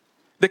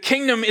 The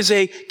kingdom is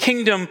a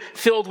kingdom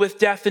filled with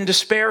death and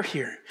despair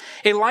here.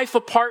 A life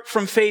apart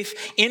from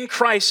faith in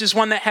Christ is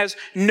one that has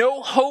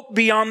no hope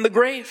beyond the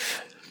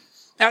grave.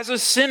 As a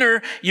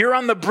sinner, you're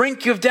on the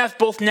brink of death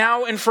both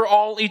now and for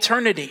all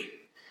eternity.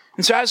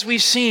 And so as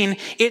we've seen,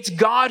 it's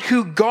God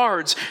who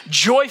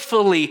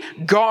joyfully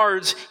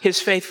guards his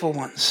faithful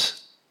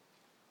ones.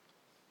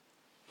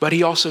 But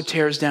he also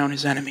tears down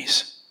his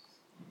enemies.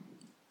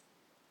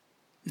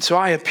 And so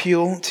I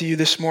appeal to you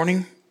this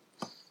morning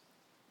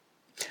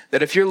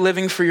that if you're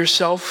living for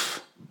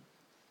yourself,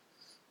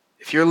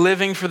 if you're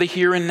living for the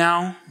here and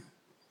now,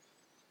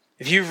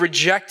 if you've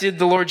rejected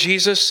the Lord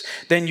Jesus,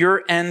 then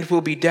your end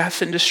will be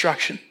death and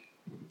destruction.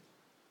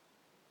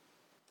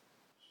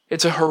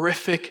 It's a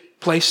horrific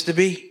place to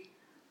be.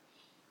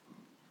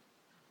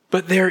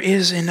 But there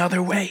is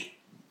another way.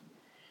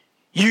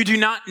 You do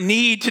not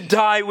need to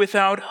die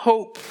without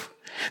hope.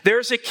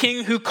 There's a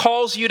king who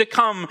calls you to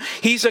come.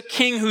 He's a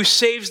king who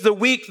saves the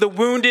weak, the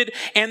wounded,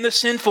 and the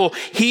sinful.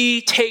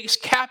 He takes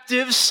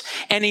captives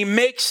and he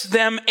makes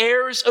them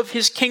heirs of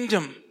his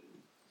kingdom.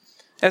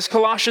 As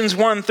Colossians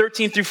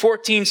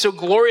 1:13-14 so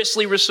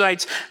gloriously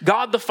recites,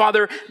 God the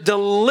Father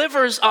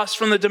delivers us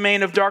from the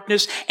domain of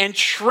darkness and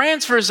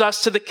transfers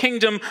us to the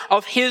kingdom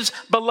of his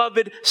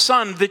beloved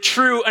Son, the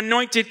true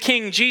anointed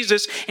King,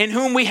 Jesus, in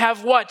whom we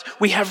have what?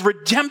 We have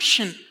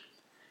redemption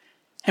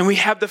and we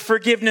have the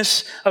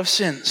forgiveness of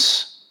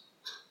sins.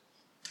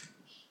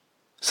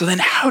 So then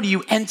how do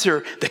you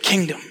enter the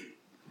kingdom?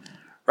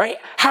 Right?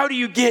 How do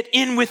you get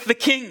in with the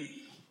King?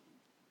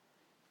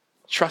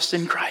 Trust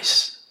in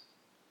Christ.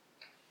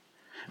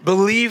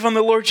 Believe on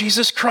the Lord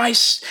Jesus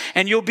Christ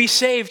and you'll be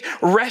saved.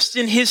 Rest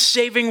in his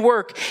saving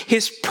work,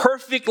 his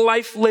perfect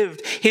life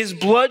lived, his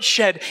blood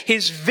shed,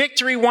 his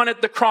victory won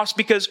at the cross,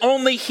 because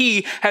only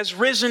he has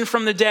risen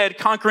from the dead,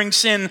 conquering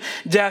sin,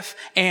 death,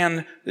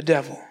 and the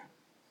devil.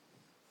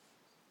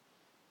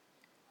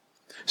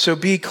 So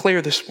be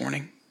clear this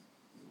morning.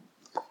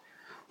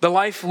 The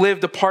life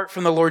lived apart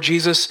from the Lord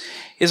Jesus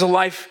is a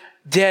life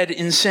dead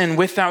in sin,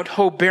 without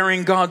hope,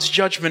 bearing God's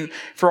judgment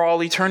for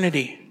all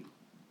eternity.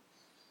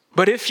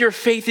 But if your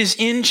faith is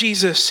in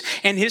Jesus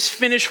and his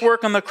finished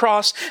work on the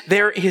cross,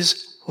 there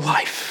is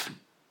life.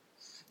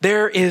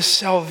 There is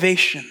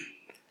salvation.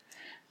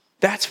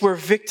 That's where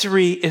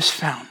victory is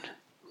found.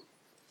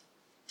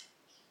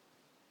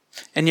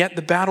 And yet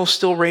the battle's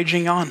still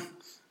raging on,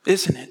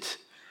 isn't it?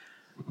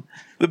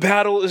 The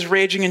battle is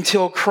raging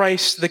until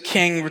Christ, the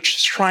King,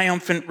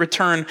 triumphant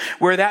return,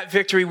 where that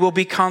victory will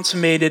be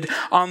consummated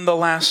on the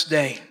last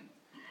day.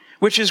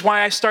 Which is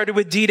why I started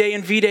with D-Day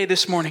and V-Day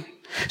this morning.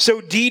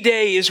 So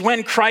D-Day is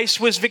when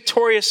Christ was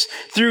victorious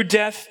through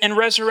death and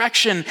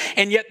resurrection.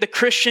 And yet the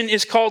Christian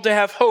is called to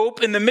have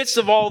hope in the midst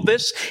of all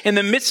this, in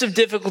the midst of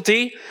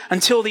difficulty,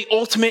 until the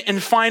ultimate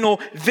and final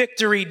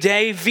victory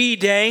day,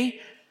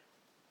 V-Day,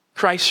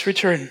 Christ's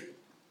return.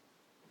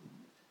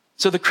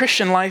 So the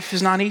Christian life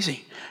is not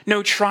easy.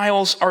 No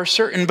trials are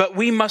certain, but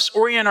we must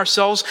orient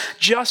ourselves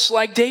just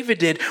like David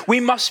did. We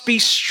must be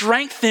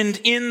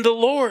strengthened in the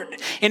Lord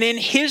and in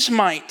his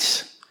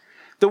might,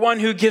 the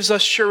one who gives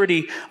us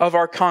surety of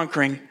our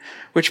conquering,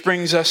 which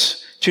brings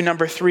us to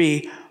number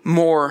 3,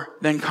 more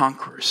than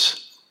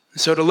conquerors.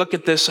 So to look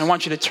at this, I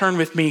want you to turn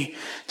with me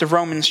to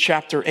Romans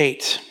chapter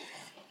 8.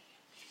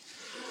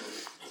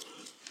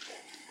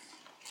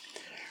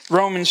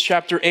 Romans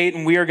chapter 8,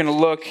 and we are going to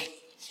look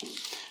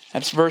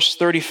at verse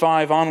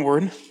 35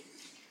 onward.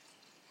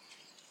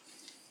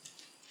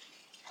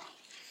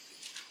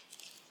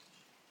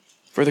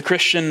 For the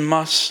Christian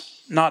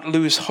must not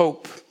lose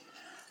hope,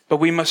 but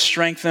we must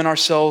strengthen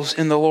ourselves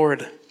in the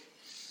Lord.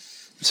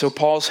 So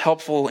Paul's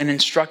helpful in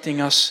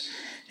instructing us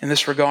in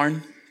this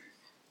regard.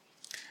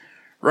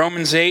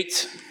 Romans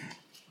 8,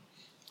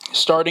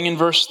 starting in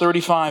verse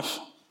 35.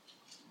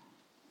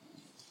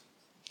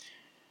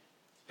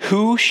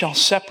 Who shall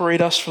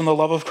separate us from the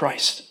love of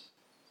Christ?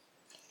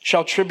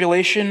 Shall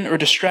tribulation or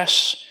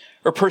distress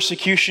or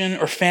persecution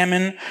or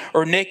famine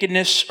or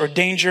nakedness or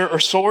danger or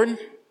sword?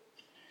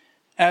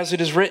 As it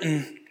is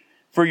written,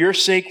 for your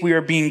sake we are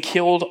being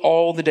killed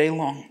all the day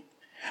long.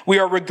 We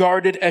are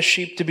regarded as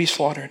sheep to be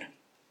slaughtered.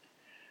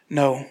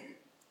 No,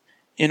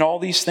 in all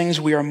these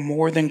things we are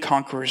more than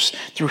conquerors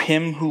through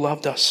him who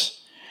loved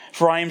us.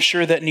 For I am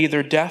sure that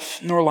neither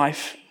death nor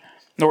life,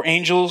 nor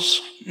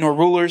angels, nor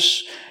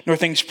rulers, nor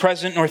things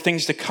present, nor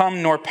things to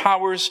come, nor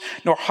powers,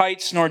 nor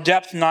heights, nor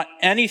depth, not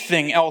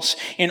anything else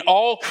in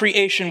all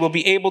creation will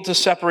be able to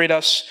separate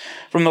us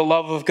from the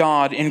love of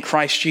God in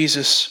Christ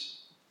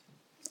Jesus,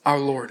 our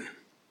Lord.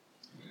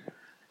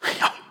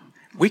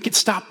 We could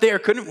stop there,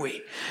 couldn't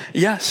we?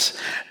 Yes.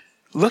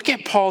 Look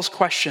at Paul's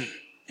question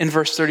in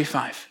verse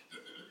 35.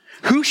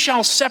 Who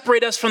shall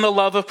separate us from the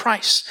love of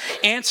Christ?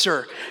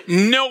 Answer,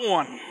 no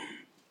one.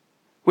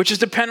 Which is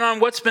dependent on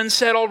what's been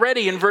said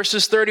already in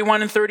verses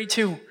 31 and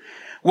 32.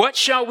 What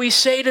shall we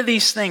say to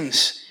these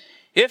things?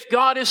 If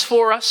God is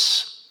for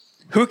us,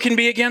 who can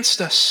be against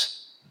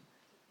us?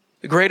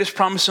 The greatest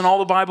promise in all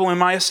the Bible, in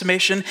my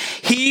estimation,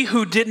 he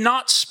who did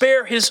not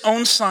spare his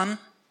own son,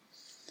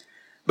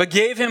 but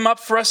gave him up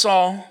for us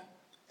all,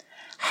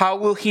 how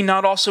will he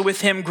not also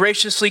with him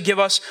graciously give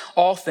us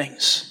all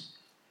things?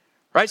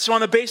 Right? So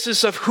on the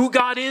basis of who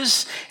God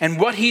is and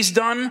what he's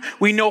done,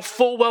 we know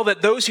full well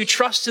that those who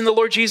trust in the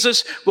Lord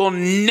Jesus will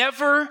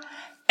never,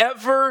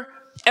 ever,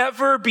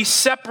 ever be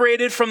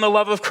separated from the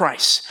love of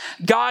Christ.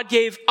 God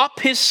gave up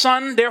his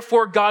son,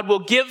 therefore God will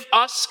give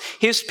us,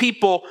 his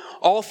people,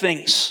 all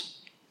things.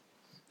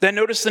 Then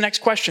notice the next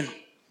question.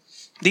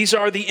 These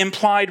are the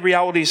implied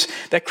realities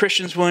that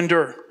Christians will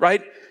endure,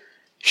 right?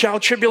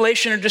 Shall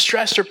tribulation or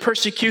distress or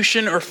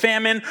persecution or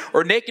famine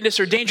or nakedness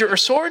or danger or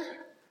sword?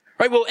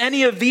 Right? Will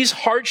any of these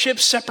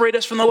hardships separate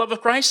us from the love of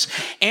Christ?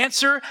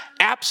 Answer,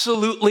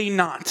 absolutely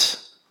not.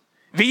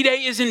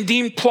 V-Day isn't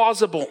deemed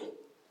plausible.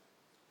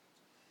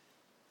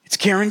 It's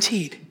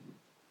guaranteed.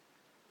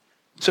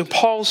 So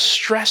Paul's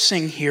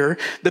stressing here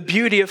the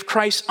beauty of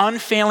Christ's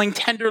unfailing,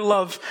 tender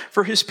love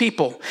for his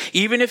people.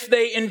 Even if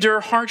they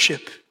endure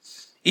hardship,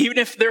 even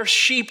if they're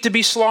sheep to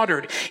be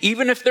slaughtered,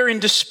 even if they're in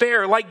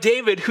despair, like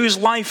David, whose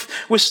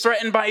life was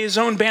threatened by his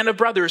own band of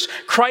brothers,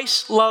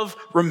 Christ's love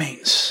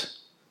remains.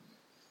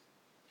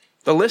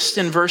 The list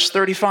in verse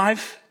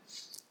 35,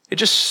 it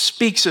just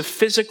speaks of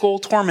physical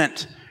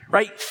torment,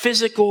 right?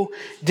 Physical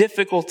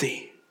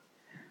difficulty.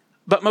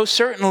 But most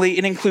certainly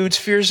it includes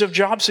fears of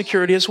job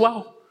security as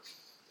well.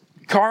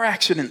 Car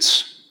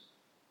accidents,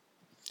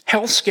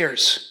 health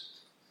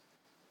scares,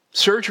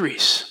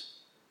 surgeries,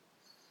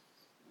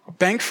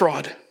 bank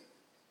fraud,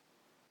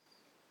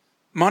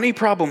 money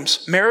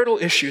problems, marital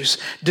issues,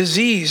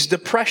 disease,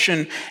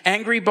 depression,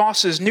 angry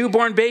bosses,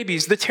 newborn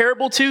babies, the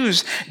terrible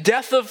twos,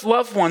 death of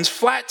loved ones,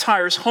 flat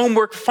tires,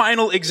 homework,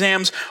 final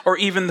exams, or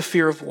even the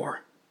fear of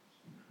war.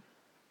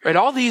 Right?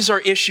 All these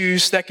are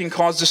issues that can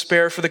cause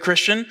despair for the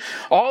Christian.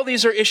 All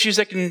these are issues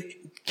that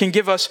can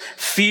give us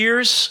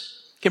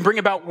fears, can bring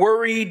about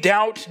worry,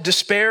 doubt,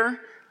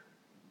 despair.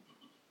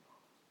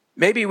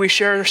 Maybe we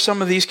share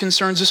some of these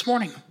concerns this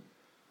morning.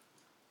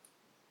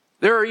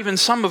 There are even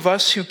some of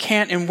us who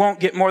can't and won't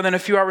get more than a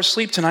few hours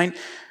sleep tonight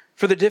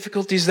for the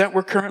difficulties that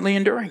we're currently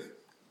enduring.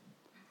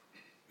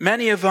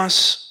 Many of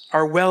us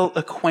are well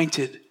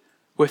acquainted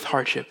with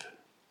hardship.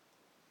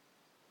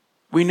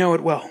 We know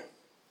it well.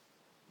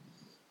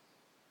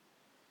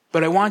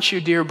 But I want you,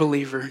 dear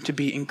believer, to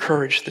be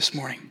encouraged this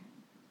morning.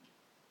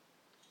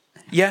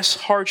 Yes,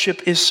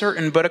 hardship is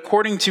certain, but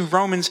according to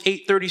Romans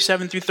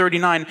 8:37 through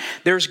 39,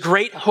 there's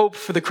great hope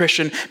for the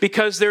Christian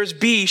because there's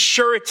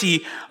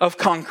surety of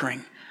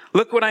conquering.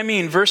 Look what I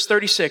mean. Verse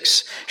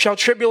 36. Shall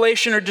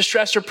tribulation or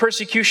distress or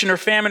persecution or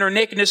famine or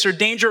nakedness or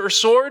danger or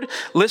sword?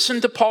 Listen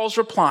to Paul's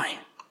reply.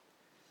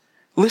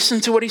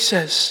 Listen to what he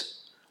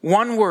says.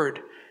 One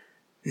word.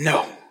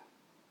 No.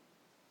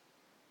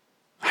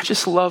 I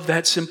just love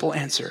that simple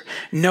answer.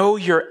 No,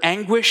 your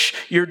anguish,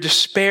 your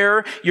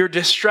despair, your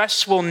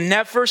distress will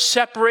never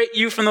separate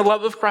you from the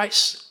love of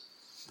Christ.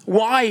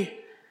 Why?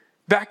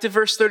 Back to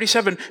verse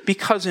 37,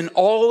 because in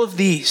all of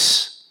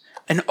these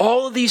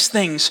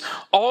things,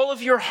 all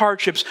of your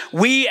hardships,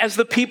 we as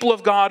the people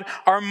of God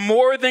are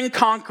more than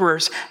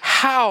conquerors.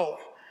 How?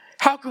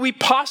 How could we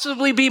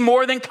possibly be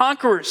more than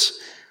conquerors?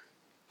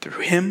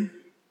 Through him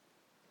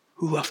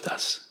who loved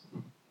us.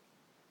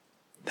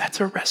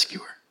 That's our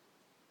rescuer.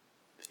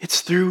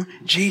 It's through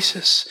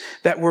Jesus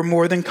that we're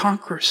more than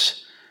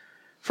conquerors.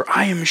 For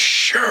I am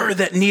sure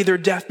that neither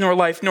death nor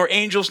life, nor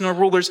angels nor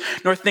rulers,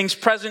 nor things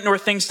present nor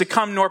things to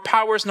come, nor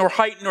powers, nor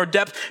height, nor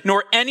depth,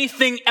 nor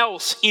anything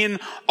else in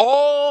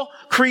all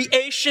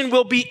creation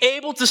will be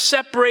able to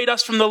separate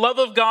us from the love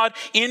of God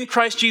in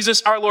Christ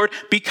Jesus our Lord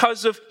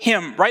because of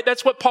him. Right?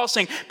 That's what Paul's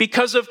saying.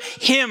 Because of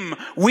him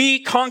we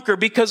conquer.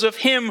 Because of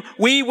him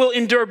we will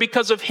endure.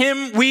 Because of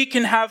him we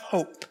can have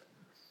hope.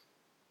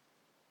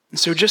 And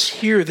so just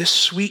hear this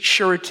sweet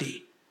surety.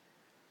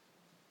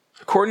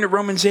 According to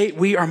Romans 8,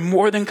 we are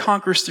more than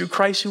conquerors through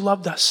Christ who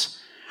loved us.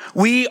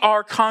 We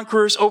are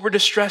conquerors over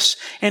distress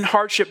and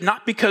hardship,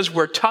 not because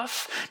we're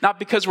tough, not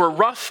because we're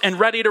rough and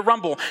ready to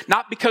rumble,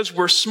 not because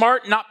we're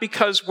smart, not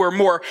because we're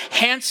more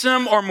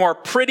handsome or more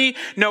pretty.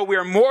 No, we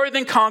are more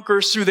than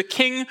conquerors through the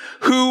King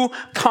who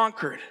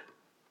conquered.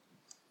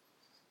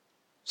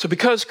 So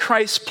because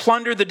Christ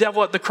plundered the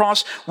devil at the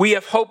cross, we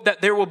have hope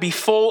that there will be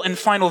full and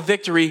final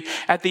victory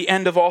at the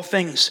end of all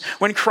things.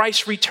 When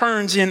Christ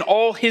returns in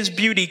all his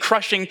beauty,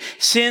 crushing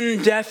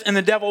sin, death, and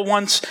the devil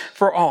once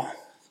for all.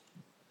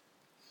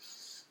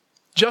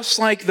 Just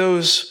like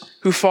those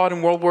who fought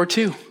in World War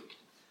II.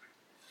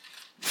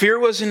 Fear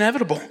was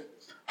inevitable.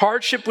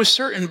 Hardship was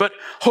certain, but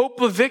hope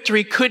of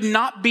victory could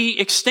not be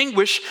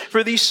extinguished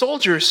for these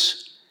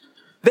soldiers.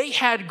 They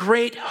had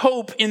great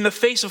hope in the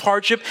face of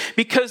hardship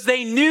because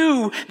they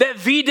knew that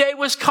V-Day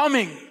was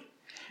coming.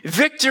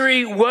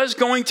 Victory was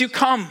going to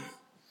come.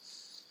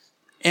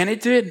 And it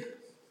did.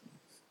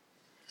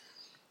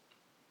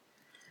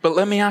 But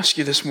let me ask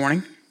you this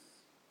morning,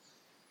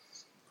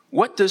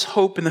 what does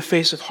hope in the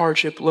face of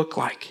hardship look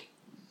like?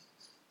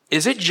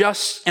 Is it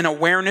just an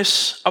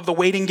awareness of the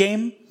waiting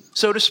game,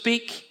 so to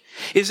speak?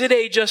 Is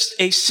it just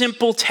a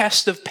simple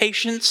test of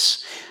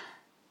patience?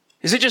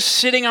 Is it just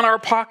sitting on our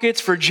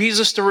pockets for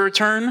Jesus to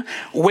return,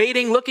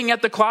 waiting, looking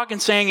at the clock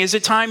and saying, is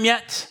it time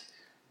yet?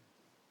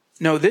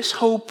 No, this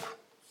hope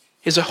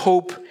is a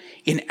hope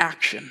in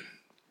action.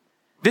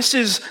 This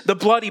is the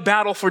bloody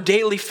battle for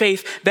daily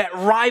faith that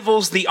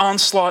rivals the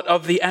onslaught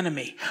of the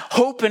enemy.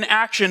 Hope in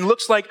action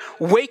looks like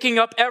waking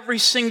up every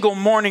single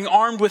morning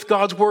armed with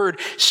God's word,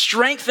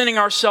 strengthening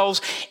ourselves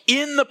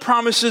in the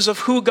promises of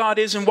who God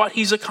is and what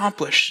he's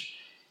accomplished.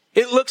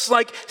 It looks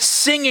like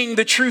singing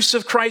the truths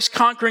of Christ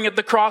conquering at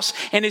the cross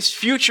and his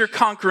future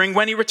conquering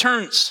when he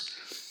returns.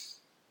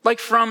 Like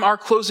from our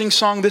closing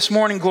song this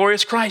morning,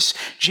 Glorious Christ,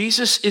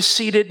 Jesus is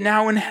seated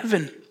now in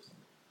heaven.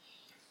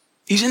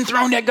 He's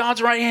enthroned at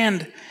God's right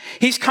hand.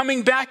 He's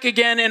coming back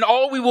again, and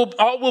all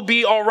will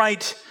be all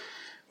right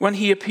when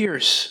he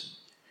appears.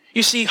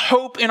 You see,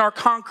 hope in our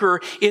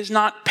conqueror is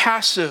not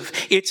passive,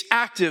 it's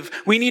active.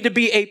 We need to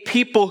be a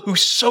people who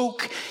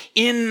soak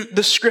in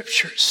the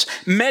scriptures,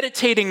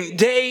 meditating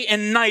day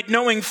and night,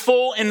 knowing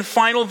full and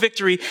final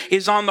victory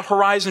is on the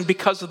horizon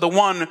because of the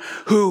one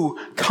who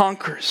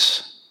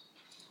conquers.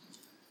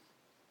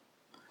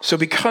 So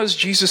because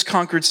Jesus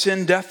conquered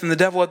sin, death, and the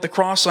devil at the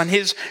cross on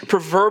his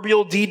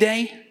proverbial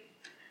D-Day,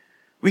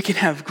 we can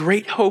have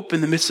great hope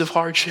in the midst of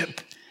hardship.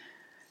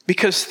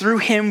 Because through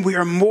him we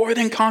are more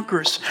than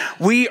conquerors.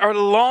 We are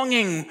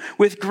longing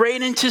with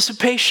great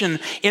anticipation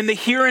in the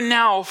here and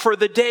now for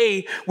the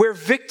day where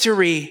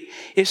victory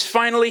is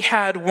finally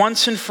had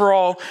once and for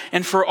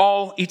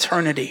all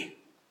eternity.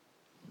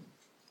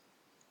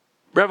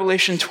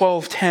 Revelation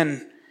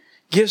 12:10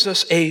 gives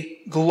us a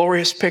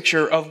glorious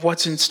picture of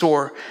what's in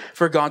store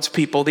for God's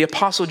people. The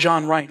Apostle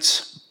John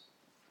writes,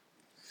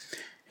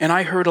 "And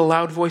I heard a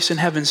loud voice in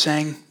heaven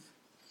saying,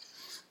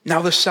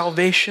 'Now the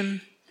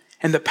salvation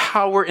and the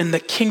power and the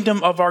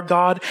kingdom of our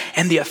God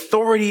and the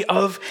authority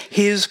of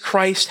his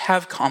Christ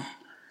have come.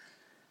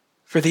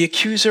 For the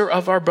accuser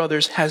of our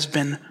brothers has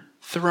been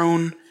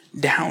thrown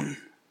down,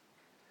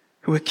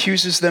 who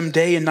accuses them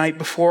day and night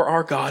before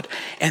our God,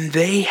 and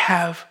they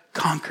have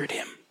conquered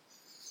him.'"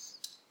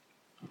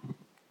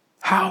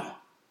 How?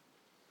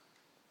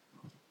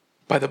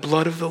 By the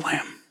blood of the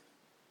Lamb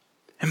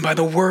and by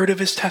the word of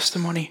his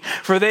testimony.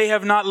 For they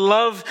have not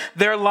loved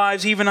their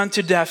lives even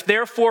unto death.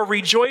 Therefore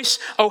rejoice,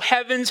 O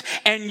heavens,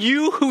 and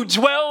you who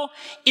dwell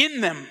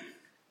in them.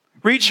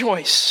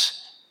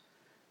 Rejoice,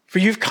 for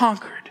you've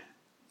conquered.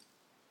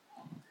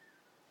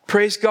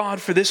 Praise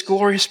God for this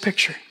glorious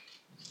picture.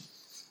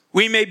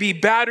 We may be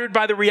battered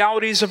by the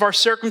realities of our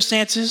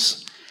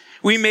circumstances.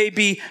 We may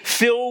be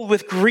filled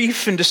with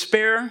grief and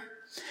despair.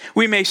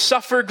 We may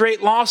suffer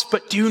great loss,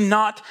 but do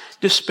not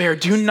despair.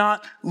 Do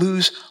not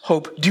lose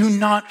hope. Do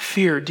not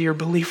fear, dear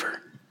believer.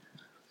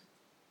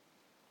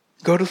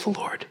 Go to the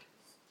Lord.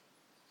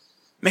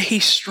 May he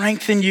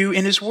strengthen you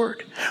in his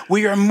word.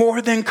 We are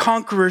more than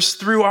conquerors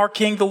through our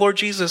King, the Lord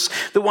Jesus,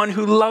 the one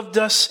who loved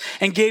us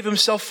and gave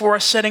himself for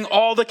us, setting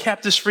all the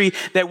captives free,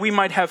 that we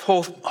might have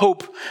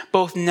hope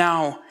both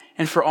now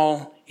and for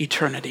all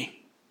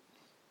eternity.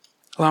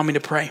 Allow me to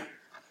pray.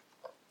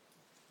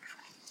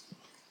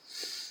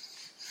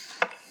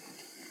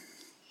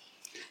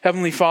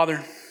 Heavenly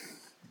Father,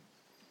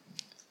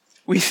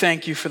 we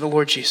thank you for the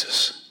Lord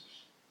Jesus.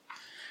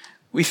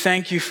 We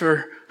thank you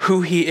for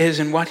who he is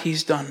and what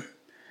he's done.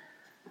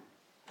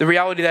 The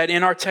reality that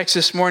in our text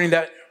this morning,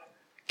 that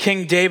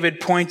King David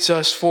points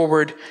us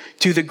forward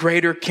to the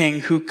greater king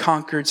who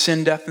conquered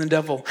sin, death, and the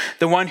devil,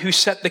 the one who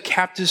set the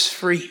captives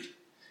free.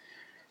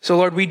 So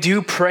Lord, we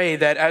do pray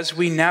that as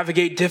we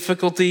navigate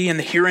difficulty in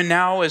the here and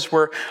now, as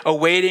we're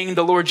awaiting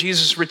the Lord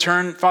Jesus'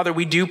 return, Father,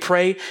 we do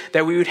pray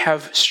that we would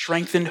have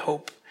strengthened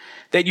hope,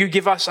 that you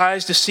give us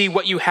eyes to see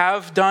what you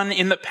have done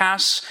in the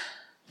past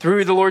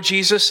through the Lord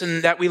Jesus,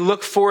 and that we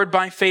look forward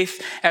by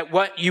faith at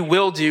what you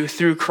will do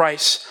through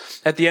Christ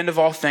at the end of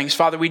all things.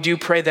 Father, we do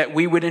pray that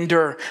we would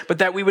endure, but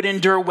that we would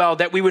endure well,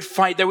 that we would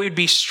fight, that we would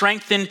be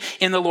strengthened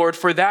in the Lord,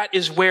 for that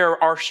is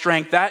where our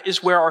strength, that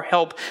is where our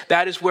help,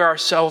 that is where our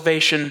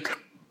salvation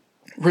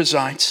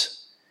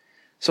resides.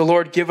 So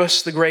Lord, give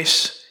us the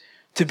grace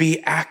to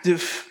be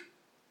active,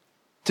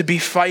 to be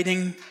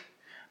fighting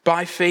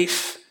by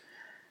faith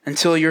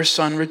until your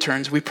Son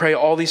returns. We pray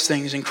all these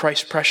things in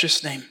Christ's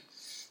precious name.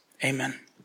 Amen.